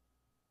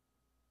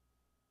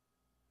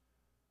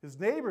 His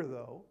neighbor,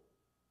 though,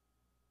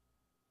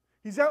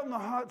 he's out in the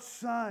hot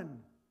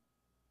sun,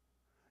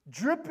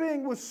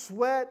 dripping with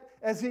sweat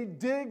as he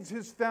digs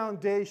his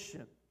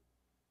foundation.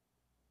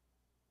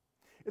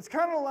 It's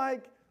kind of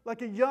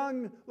like a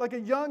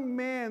young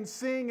man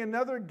seeing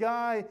another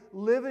guy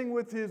living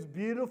with his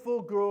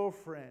beautiful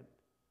girlfriend,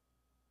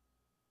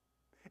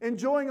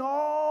 enjoying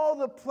all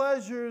the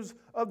pleasures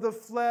of the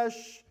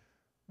flesh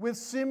with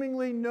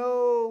seemingly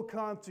no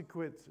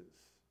consequences.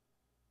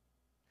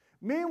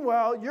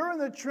 Meanwhile, you're in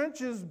the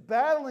trenches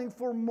battling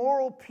for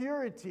moral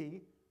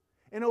purity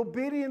and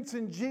obedience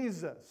in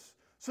Jesus.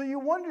 So you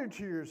wonder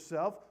to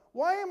yourself,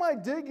 why am I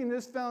digging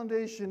this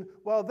foundation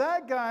while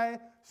that guy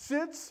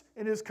sits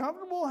in his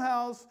comfortable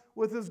house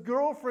with his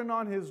girlfriend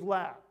on his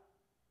lap?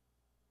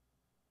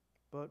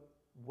 But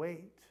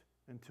wait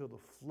until the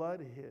flood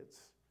hits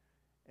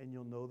and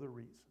you'll know the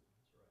reason.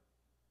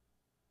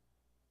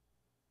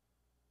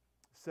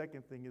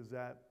 Second thing is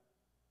that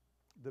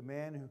the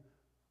man who,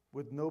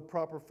 with no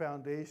proper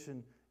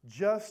foundation,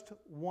 just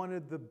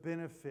wanted the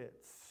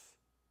benefits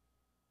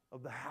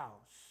of the house.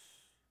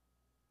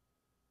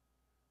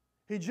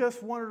 He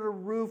just wanted a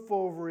roof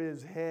over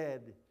his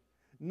head,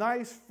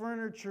 nice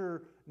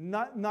furniture,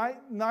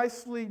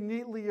 nicely,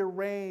 neatly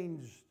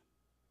arranged.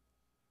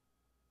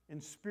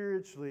 And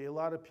spiritually, a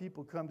lot of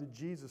people come to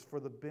Jesus for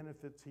the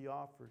benefits he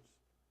offers.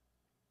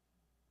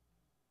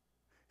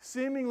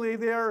 Seemingly,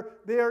 they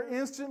are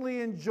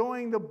instantly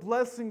enjoying the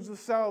blessings of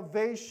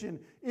salvation,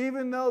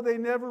 even though they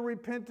never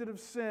repented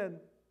of sin.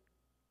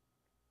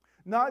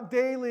 Not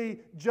daily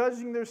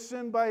judging their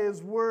sin by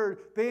His Word.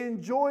 They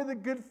enjoy the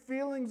good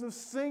feelings of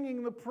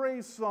singing the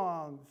praise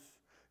songs,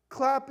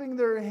 clapping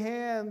their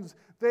hands.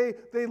 They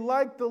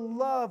like the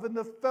love and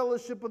the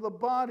fellowship of the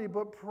body,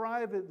 but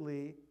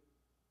privately,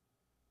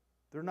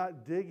 they're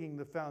not digging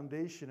the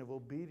foundation of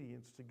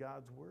obedience to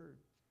God's Word.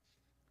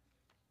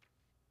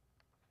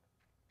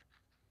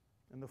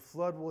 And the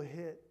flood will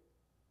hit,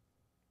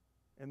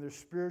 and their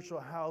spiritual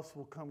house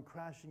will come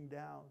crashing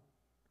down.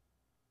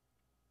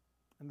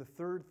 And the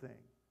third thing,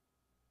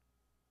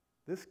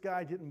 this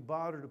guy didn't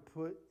bother to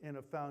put in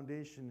a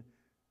foundation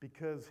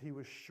because he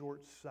was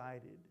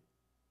short-sighted.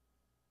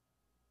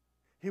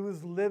 He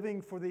was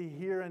living for the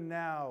here and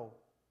now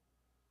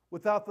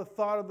without the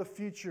thought of the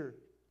future.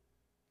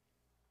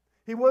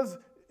 It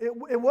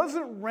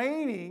wasn't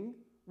raining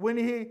when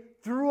he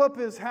threw up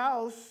his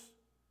house.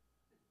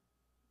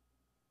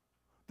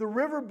 The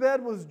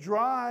riverbed was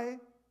dry.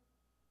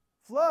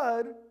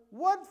 Flood?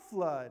 What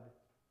flood?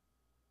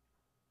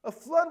 A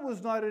flood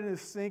was not in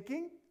his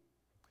thinking.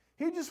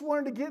 He just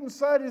wanted to get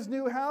inside his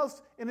new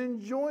house and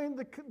enjoy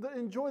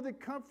the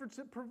comforts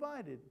it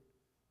provided.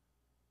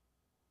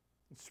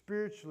 And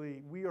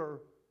spiritually, we are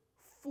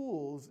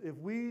fools if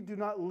we do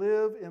not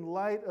live in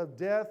light of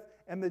death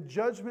and the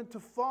judgment to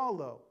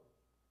follow.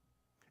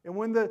 And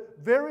when the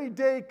very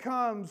day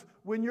comes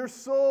when your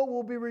soul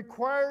will be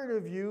required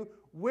of you,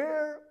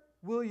 where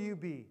will you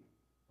be?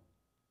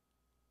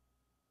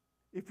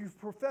 If you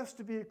profess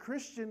to be a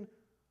Christian,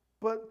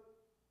 but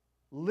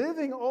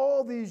living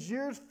all these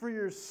years for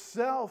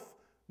yourself,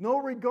 no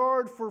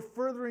regard for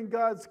furthering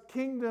God's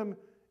kingdom,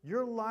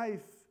 your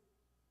life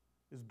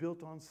is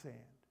built on sand.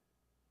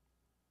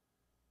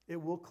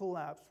 It will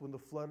collapse when the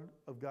flood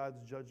of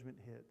God's judgment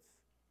hits.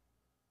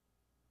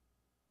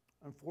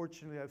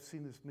 Unfortunately, I've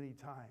seen this many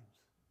times.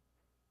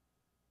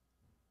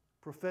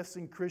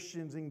 Professing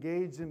Christians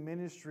engaged in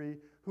ministry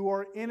who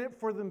are in it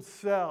for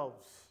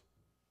themselves.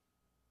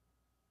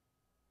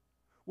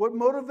 What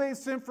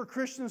motivates them for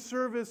Christian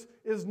service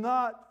is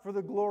not for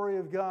the glory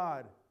of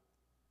God.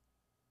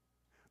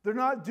 They're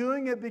not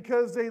doing it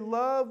because they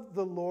love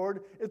the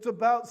Lord. It's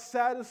about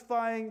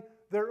satisfying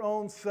their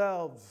own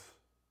selves.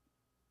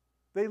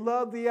 They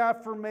love the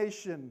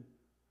affirmation.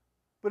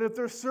 But if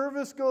their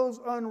service goes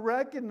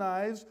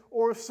unrecognized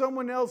or if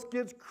someone else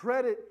gets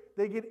credit,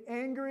 they get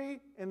angry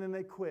and then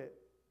they quit.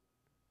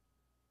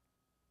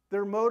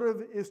 Their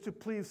motive is to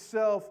please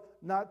self,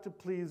 not to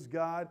please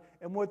God.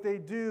 And what they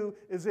do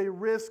is they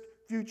risk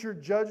future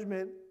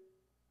judgment.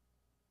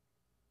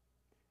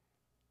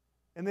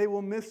 And they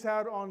will miss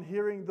out on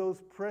hearing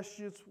those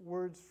precious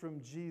words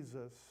from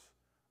Jesus.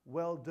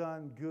 Well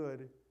done,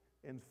 good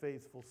and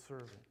faithful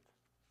servant.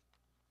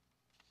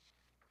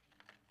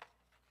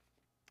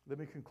 Let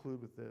me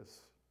conclude with this.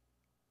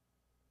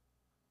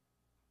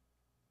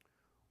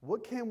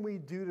 What can we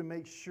do to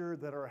make sure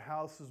that our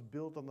house is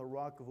built on the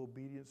rock of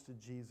obedience to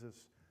Jesus,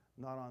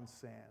 not on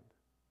sand?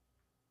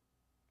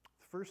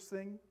 The first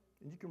thing,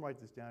 and you can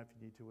write this down if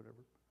you need to, whatever.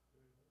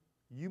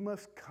 You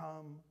must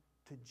come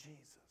to Jesus.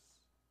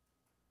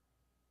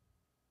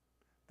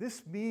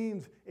 This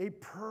means a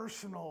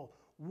personal,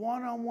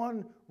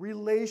 one-on-one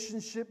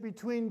relationship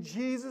between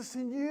Jesus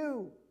and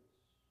you.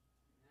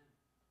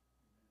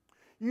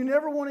 You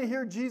never want to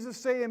hear Jesus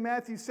say in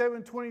Matthew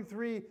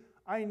 7:23,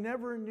 I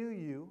never knew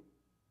you.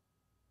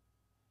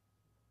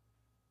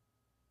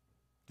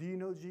 Do you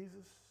know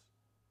Jesus?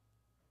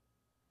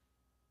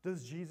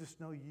 Does Jesus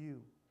know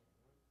you?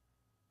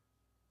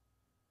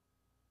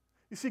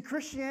 You see,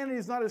 Christianity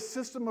is not a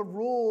system of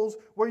rules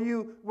where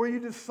you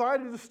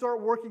decided to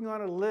start working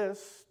on a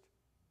list.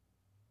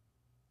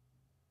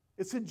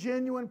 It's a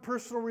genuine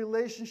personal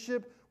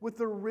relationship with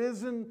the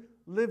risen,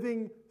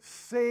 living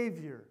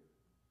Savior.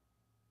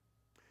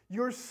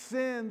 Your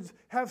sins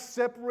have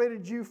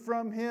separated you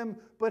from Him,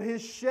 but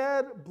His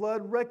shed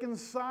blood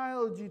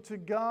reconciled you to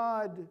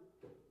God.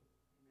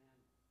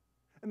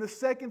 And the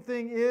second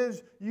thing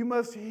is you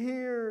must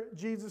hear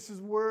Jesus'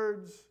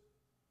 words.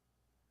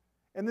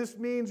 And this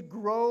means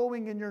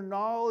growing in your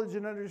knowledge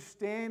and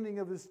understanding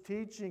of His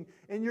teaching.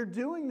 And you're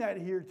doing that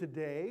here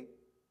today.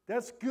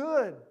 That's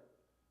good.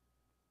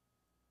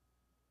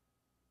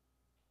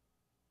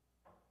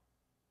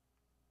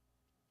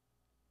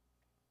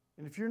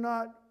 And if you're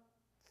not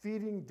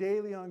feeding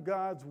daily on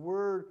God's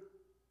Word,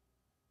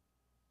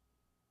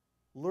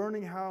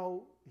 learning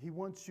how He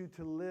wants you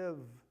to live,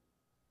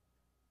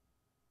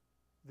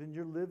 then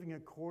you're living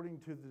according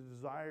to the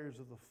desires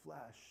of the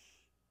flesh.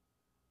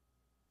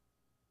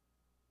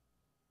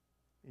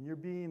 And you're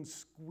being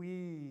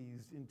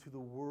squeezed into the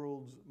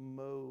world's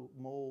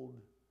mold.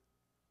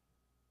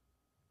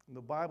 And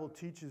the Bible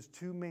teaches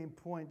two main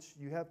points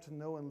you have to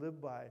know and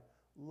live by.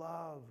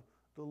 Love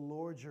the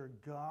Lord your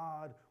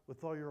God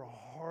with all your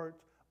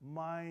heart,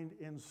 mind,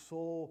 and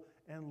soul,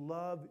 and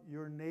love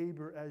your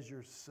neighbor as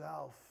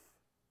yourself.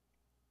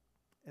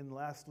 And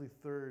lastly,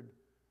 third,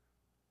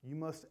 you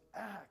must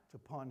act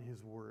upon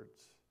His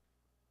words.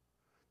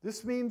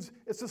 This means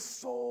it's a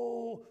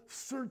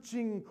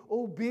soul-searching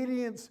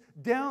obedience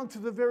down to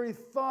the very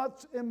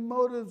thoughts and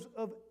motives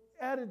of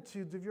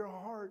attitudes of your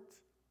heart.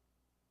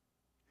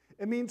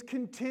 It means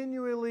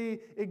continually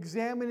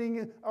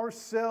examining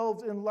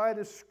ourselves in light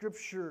of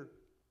Scripture.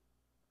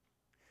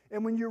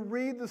 And when you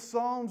read the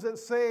Psalms that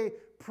say,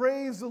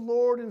 praise the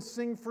Lord and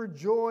sing for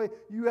joy,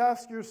 you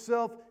ask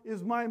yourself,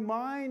 is my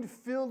mind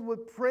filled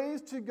with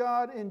praise to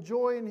God and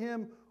joy in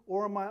Him,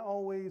 or am I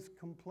always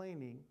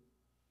complaining?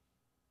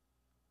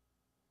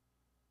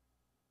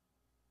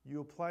 You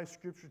apply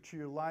Scripture to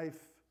your life,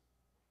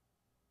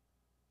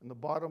 and the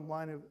bottom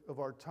line of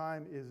our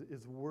time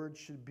is words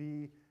should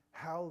be,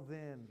 how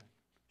then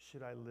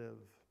should I live?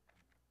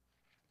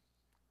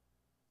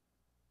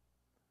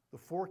 The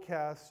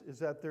forecast is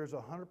that there's a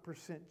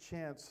 100%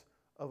 chance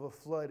of a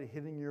flood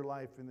hitting your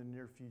life in the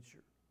near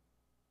future.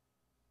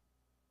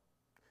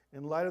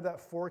 In light of that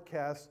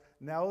forecast,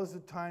 now is the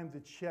time to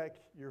check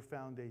your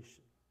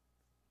foundation.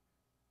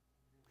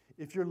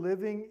 If you're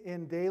living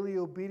in daily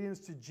obedience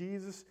to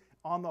Jesus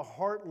on the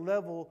heart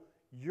level,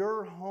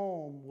 your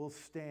home will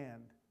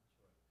stand.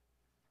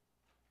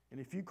 And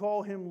if you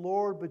call Him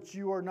Lord, but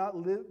you are not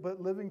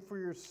living for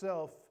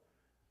yourself,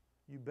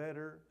 you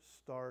better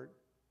start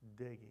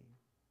digging.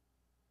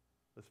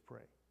 Let's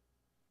pray.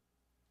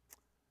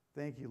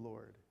 Thank you,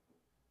 Lord.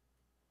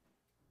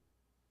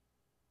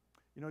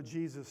 You know,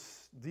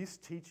 Jesus, these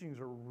teachings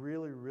are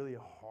really, really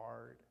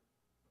hard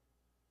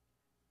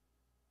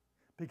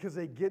because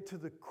they get to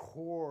the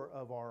core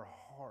of our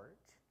heart.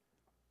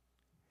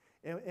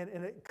 And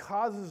it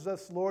causes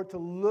us, Lord, to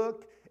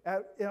look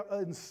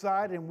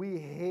inside and we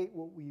hate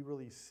what we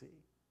really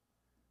see.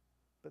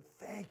 But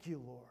thank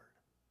you, Lord.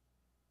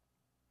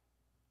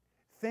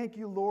 Thank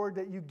you, Lord,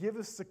 that you give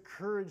us the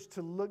courage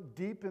to look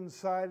deep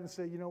inside and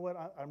say, you know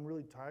what, I'm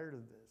really tired of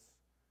this.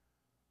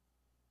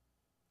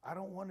 I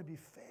don't want to be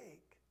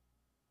fake.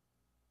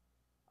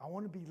 I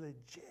want to be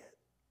legit.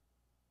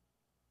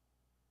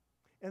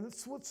 And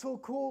that's what's so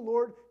cool,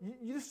 Lord.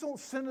 You just don't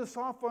send us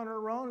off on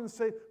our own and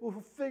say, well,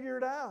 we'll figure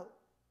it out.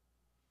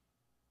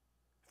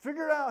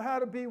 Figure out how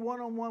to be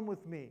one-on-one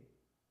with me.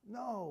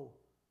 No.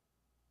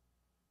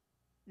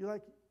 You're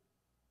like,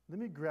 let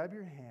me grab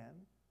your hand.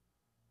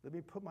 Let me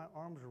put my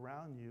arms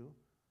around you.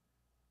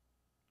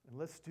 And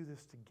let's do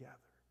this together.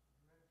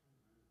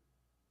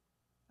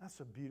 That's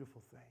a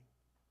beautiful thing.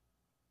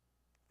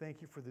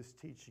 Thank you for this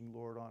teaching,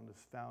 Lord, on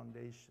this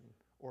foundation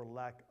or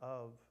lack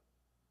of.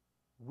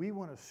 We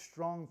want a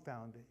strong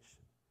foundation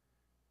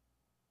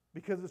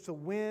because it's a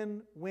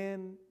win,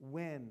 win,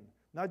 win.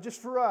 Not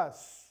just for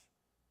us,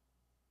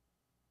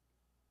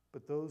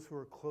 but those who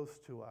are close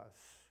to us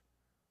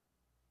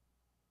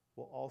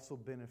will also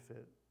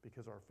benefit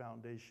because our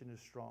foundation is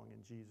strong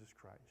in Jesus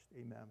Christ.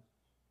 Amen.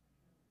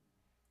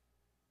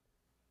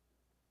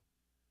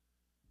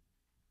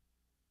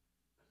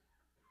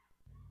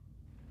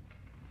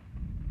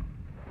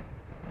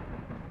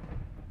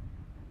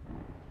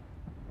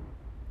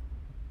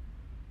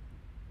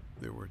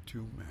 There were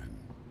two men.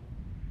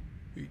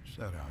 Each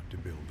set out to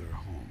build their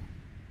home.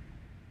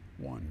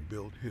 One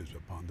built his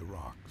upon the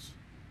rocks,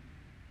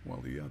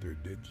 while the other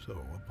did so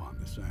upon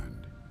the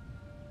sand.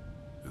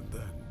 And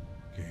then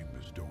came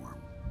the storm.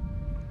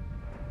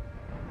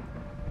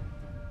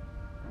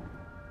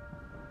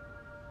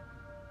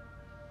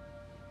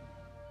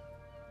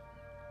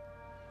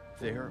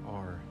 There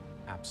are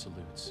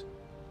absolutes.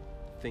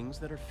 Things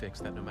that are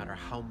fixed that no matter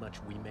how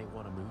much we may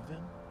want to move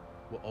them,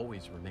 will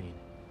always remain.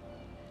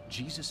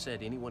 Jesus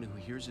said anyone who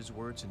hears His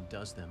words and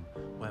does them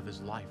will have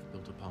his life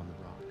built upon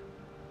the rock.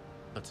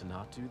 But to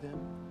not do them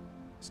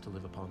is to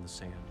live upon the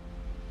sand.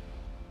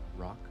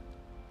 Rock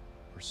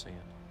or sand.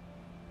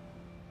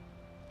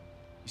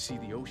 You see,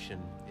 the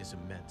ocean is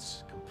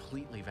immense,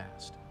 completely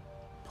vast,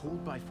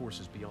 pulled by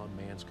forces beyond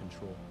man's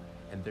control,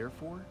 and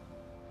therefore,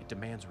 it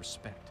demands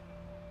respect.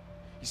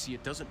 You see,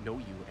 it doesn't know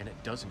you and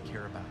it doesn't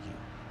care about you.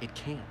 It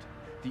can't.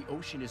 The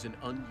ocean is an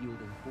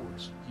unyielding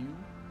force. You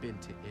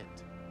bend to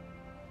it.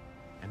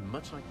 And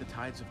much like the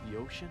tides of the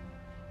ocean,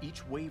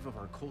 each wave of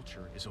our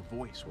culture is a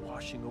voice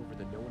washing over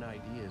the known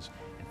ideas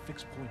and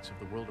fixed points of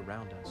the world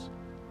around us.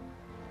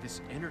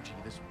 This energy,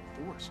 this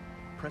force,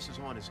 presses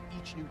on as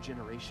each new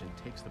generation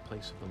takes the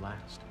place of the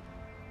last.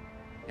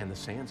 And the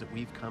sands that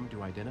we've come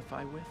to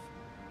identify with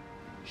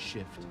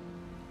shift.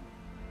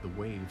 The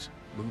waves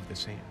move the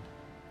sand.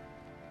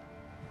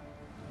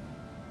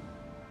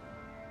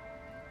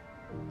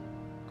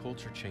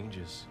 culture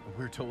changes, and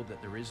we're told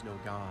that there is no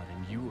God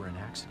and you are an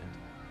accident.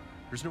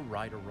 There's no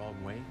right or wrong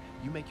way.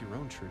 You make your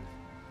own truth.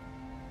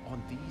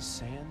 On these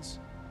sands,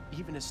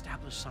 even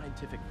established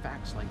scientific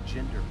facts like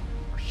gender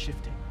are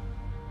shifting.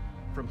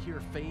 From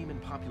here, fame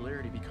and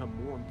popularity become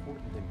more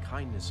important than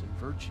kindness and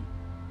virtue.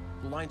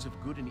 The lines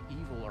of good and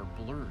evil are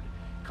blurred.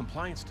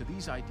 Compliance to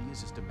these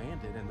ideas is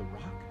demanded, and the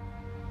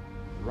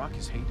rock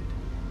is hated.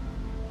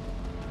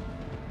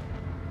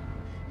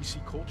 You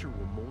see, culture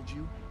will mold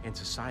you, and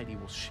society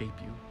will shape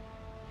you.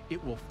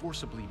 It will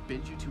forcibly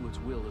bend you to its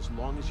will as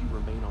long as you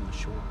remain on the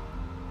shore.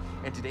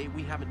 And today,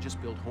 we haven't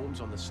just built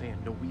homes on the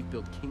sand. No, we've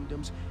built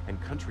kingdoms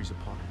and countries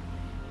upon it.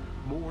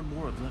 More and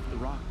more have left the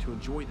rock to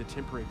enjoy the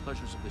temporary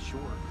pleasures of the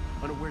shore,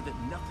 unaware that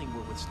nothing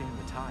will withstand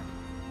the tide.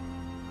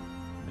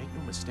 Make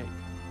no mistake,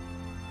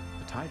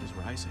 the tide is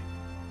rising.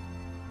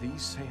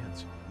 These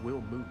sands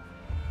will move.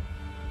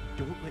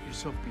 Don't let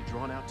yourself be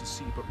drawn out to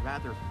sea, but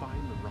rather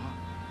find the rock.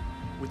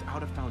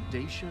 Without a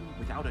foundation,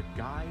 without a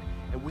guide,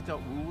 and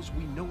without rules,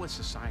 we know a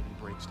society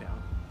breaks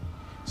down.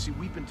 See,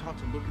 we've been taught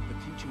to look at the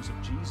teachings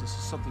of Jesus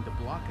as something to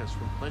block us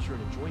from pleasure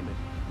and enjoyment,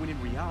 when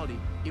in reality,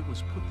 it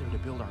was put there to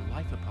build our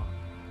life upon,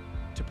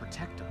 to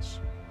protect us.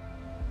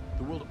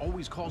 The world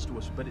always calls to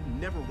us, but it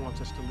never wants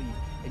us to leave.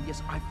 And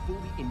yes, I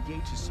fully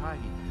engage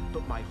society,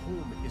 but my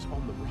home is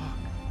on the rock.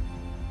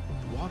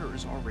 The water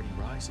is already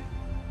rising.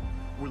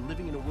 We're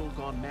living in a world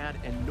gone mad,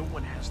 and no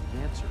one has the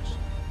answers.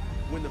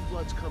 When the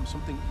floods come,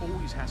 something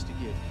always has to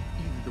give.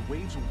 Either the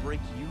waves will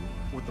break you,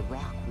 or the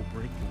rock will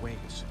break the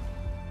waves.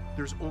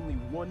 There's only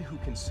one who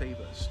can save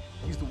us.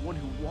 He's the one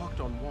who walked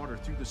on water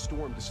through the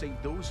storm to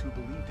save those who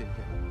believed in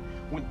him.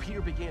 When Peter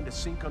began to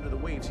sink under the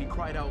waves, he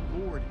cried out,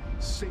 "Lord,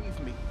 save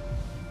me."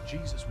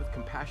 Jesus, with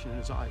compassion in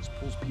his eyes,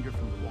 pulls Peter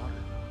from the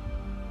water.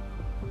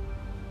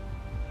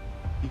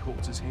 He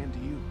holds his hand to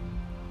you.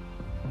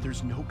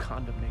 There's no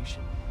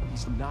condemnation.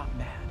 He's not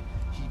mad.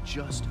 He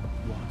just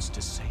wants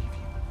to save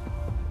you,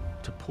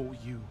 to pull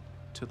you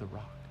to the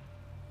rock.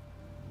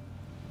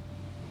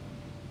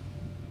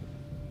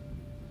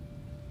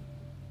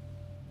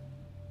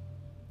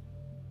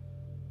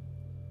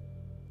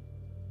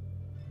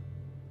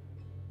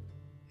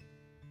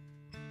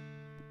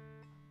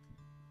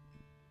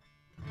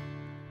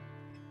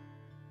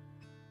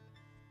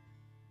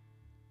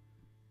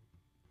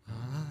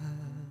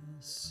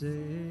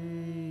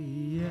 Say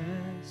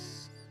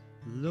yes,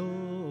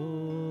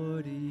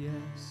 Lord,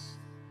 yes,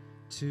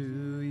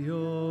 to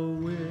your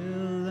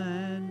will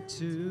and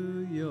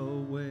to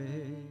your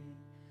way.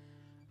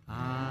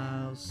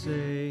 I'll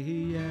say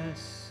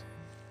yes,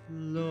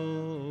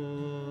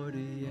 Lord,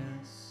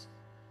 yes.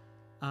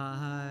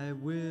 I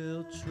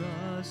will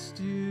trust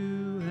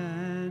you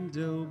and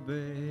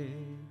obey.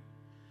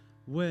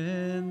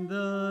 When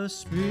the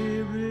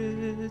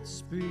Spirit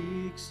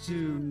speaks to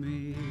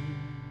me,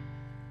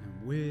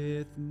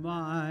 with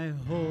my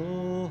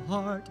whole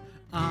heart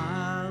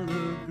I'll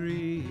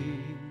agree,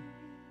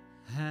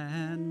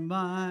 and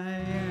my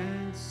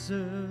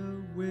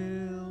answer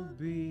will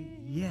be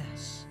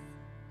yes,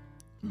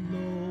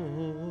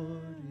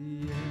 Lord,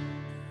 yes.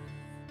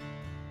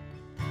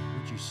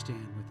 Would you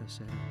stand with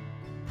us, Ed?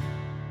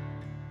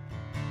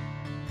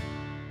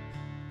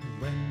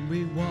 When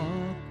we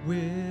walk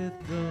with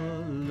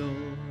the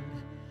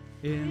Lord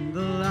in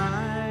the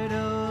light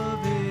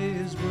of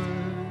His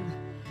Word,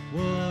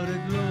 what a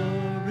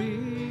glory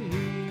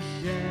He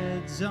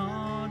sheds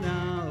on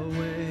our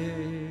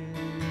way.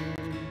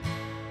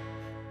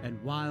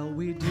 And while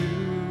we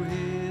do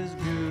His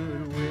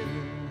good will,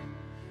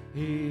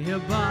 He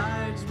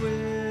abides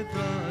with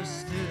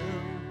us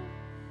still,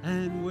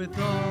 and with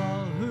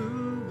all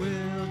who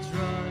will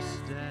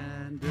trust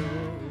and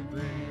obey.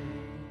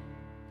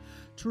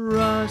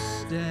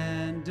 Trust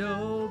and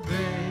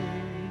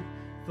obey,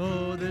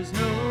 for there's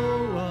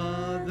no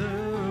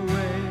other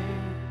way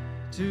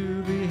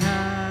to be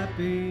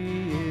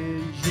happy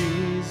in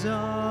Jesus,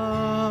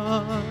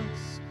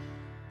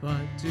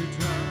 but to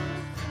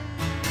trust.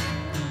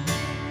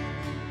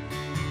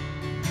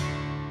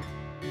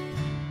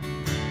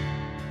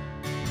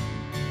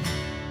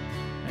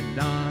 And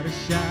not a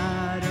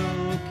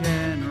shadow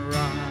can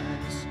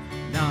rise,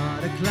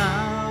 not a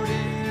cloud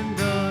in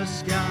the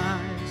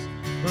skies,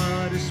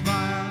 but a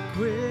smile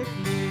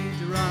quickly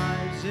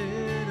drives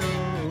it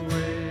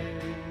away.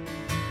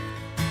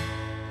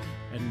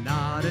 And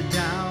not a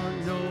doubt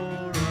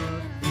nor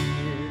a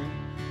fear,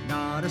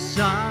 not a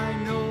sigh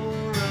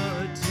nor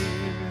a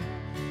tear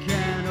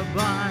can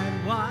abide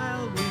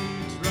while we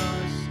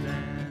trust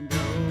and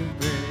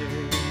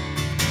obey.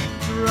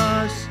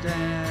 Trust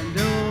and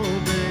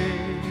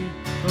obey,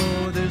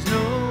 for there's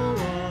no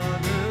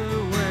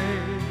other way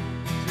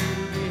to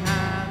be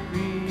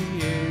happy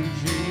in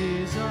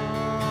Jesus,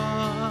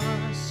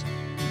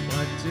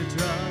 but to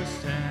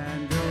trust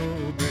and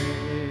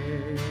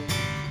obey.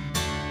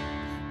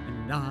 And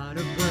not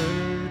a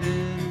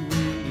burden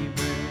we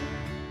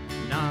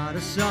bear, not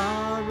a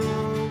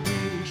sorrow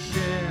we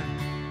share,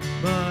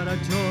 but a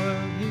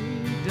toil He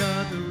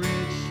doth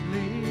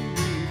richly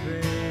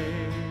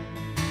repay.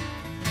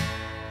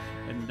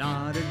 And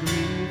not a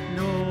grief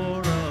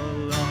nor a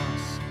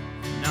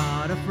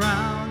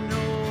crown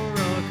nor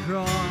a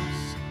cross,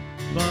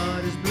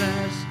 but is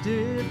blessed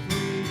if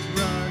we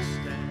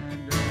trust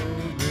and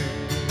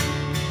obey.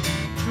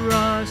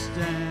 Trust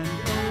and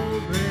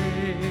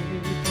obey,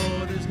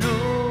 for there's no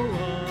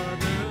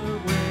other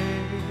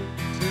way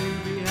to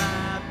be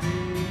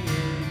happy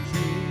in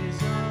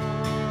Jesus,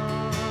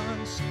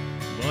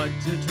 but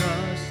to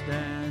trust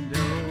and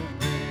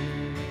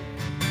obey.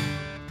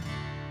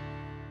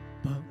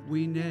 But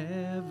we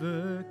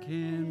never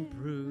can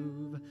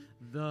prove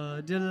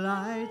the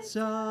delights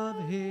of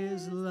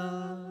His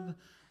love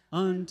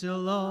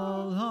until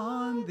all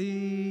on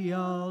the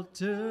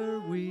altar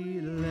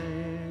we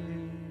lay.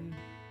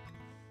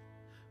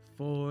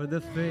 For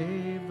the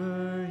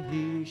favor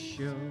He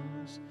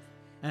shows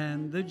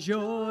and the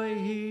joy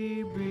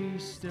He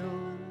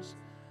bestows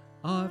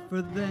are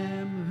for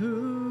them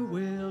who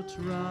will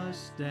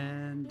trust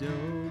and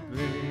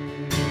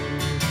obey.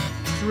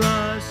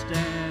 Trust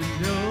and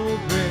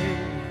obey,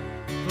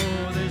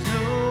 for there's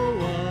no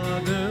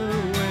other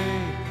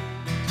way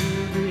to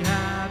be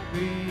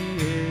happy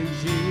in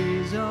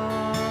Jesus,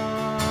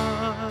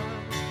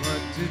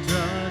 but to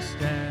trust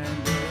and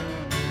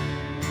obey.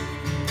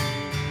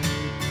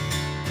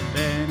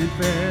 Then in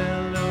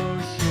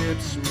fellowship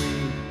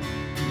sweet,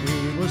 we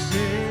will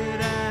sit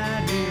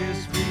at His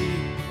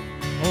feet,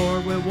 or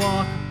we'll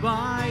walk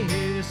by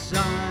His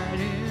side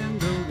in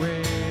the way.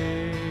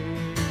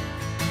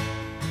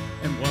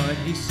 And what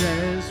He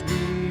says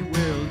we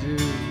will do,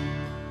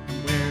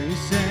 and where He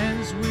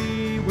sends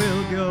we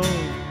will go.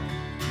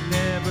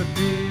 Never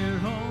fear,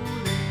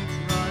 only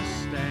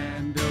trust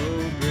and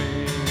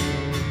obey.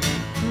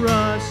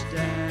 Trust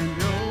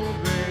and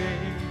obey,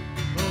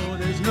 for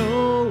there's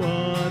no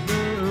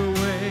other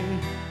way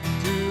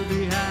to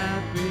be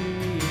happy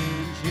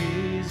in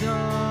Jesus,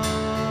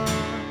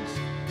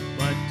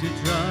 but to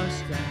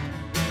trust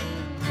and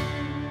obey.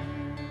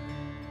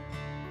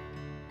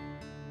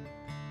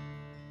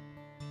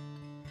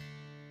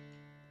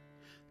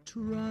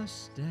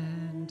 Trust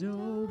and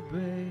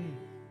obey,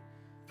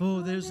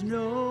 for there's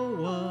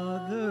no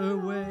other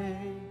way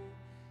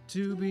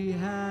to be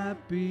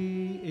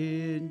happy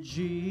in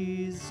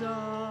Jesus,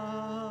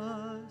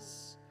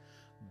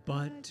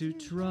 but to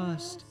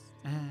trust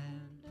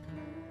and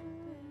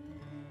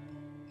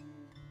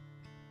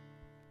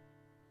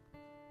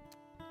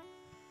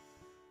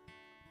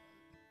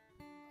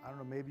I don't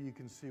know, maybe you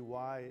can see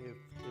why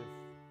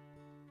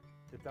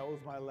if that was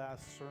my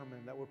last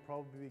sermon, that would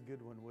probably be a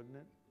good one, wouldn't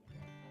it?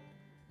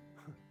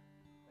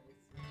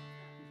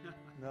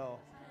 No,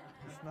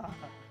 it's not.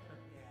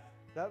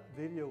 That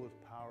video was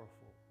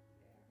powerful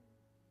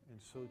and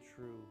so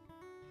true.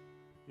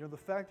 You know, the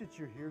fact that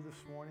you're here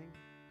this morning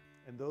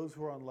and those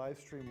who are on live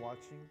stream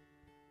watching,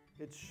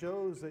 it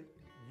shows that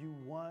you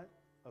want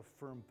a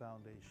firm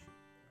foundation.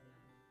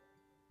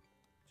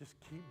 Just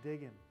keep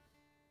digging,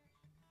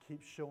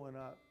 keep showing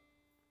up,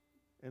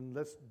 and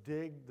let's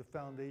dig the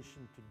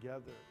foundation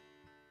together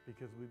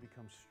because we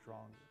become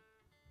stronger.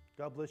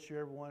 God bless you,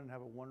 everyone, and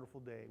have a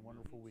wonderful day,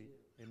 wonderful week.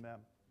 Amen.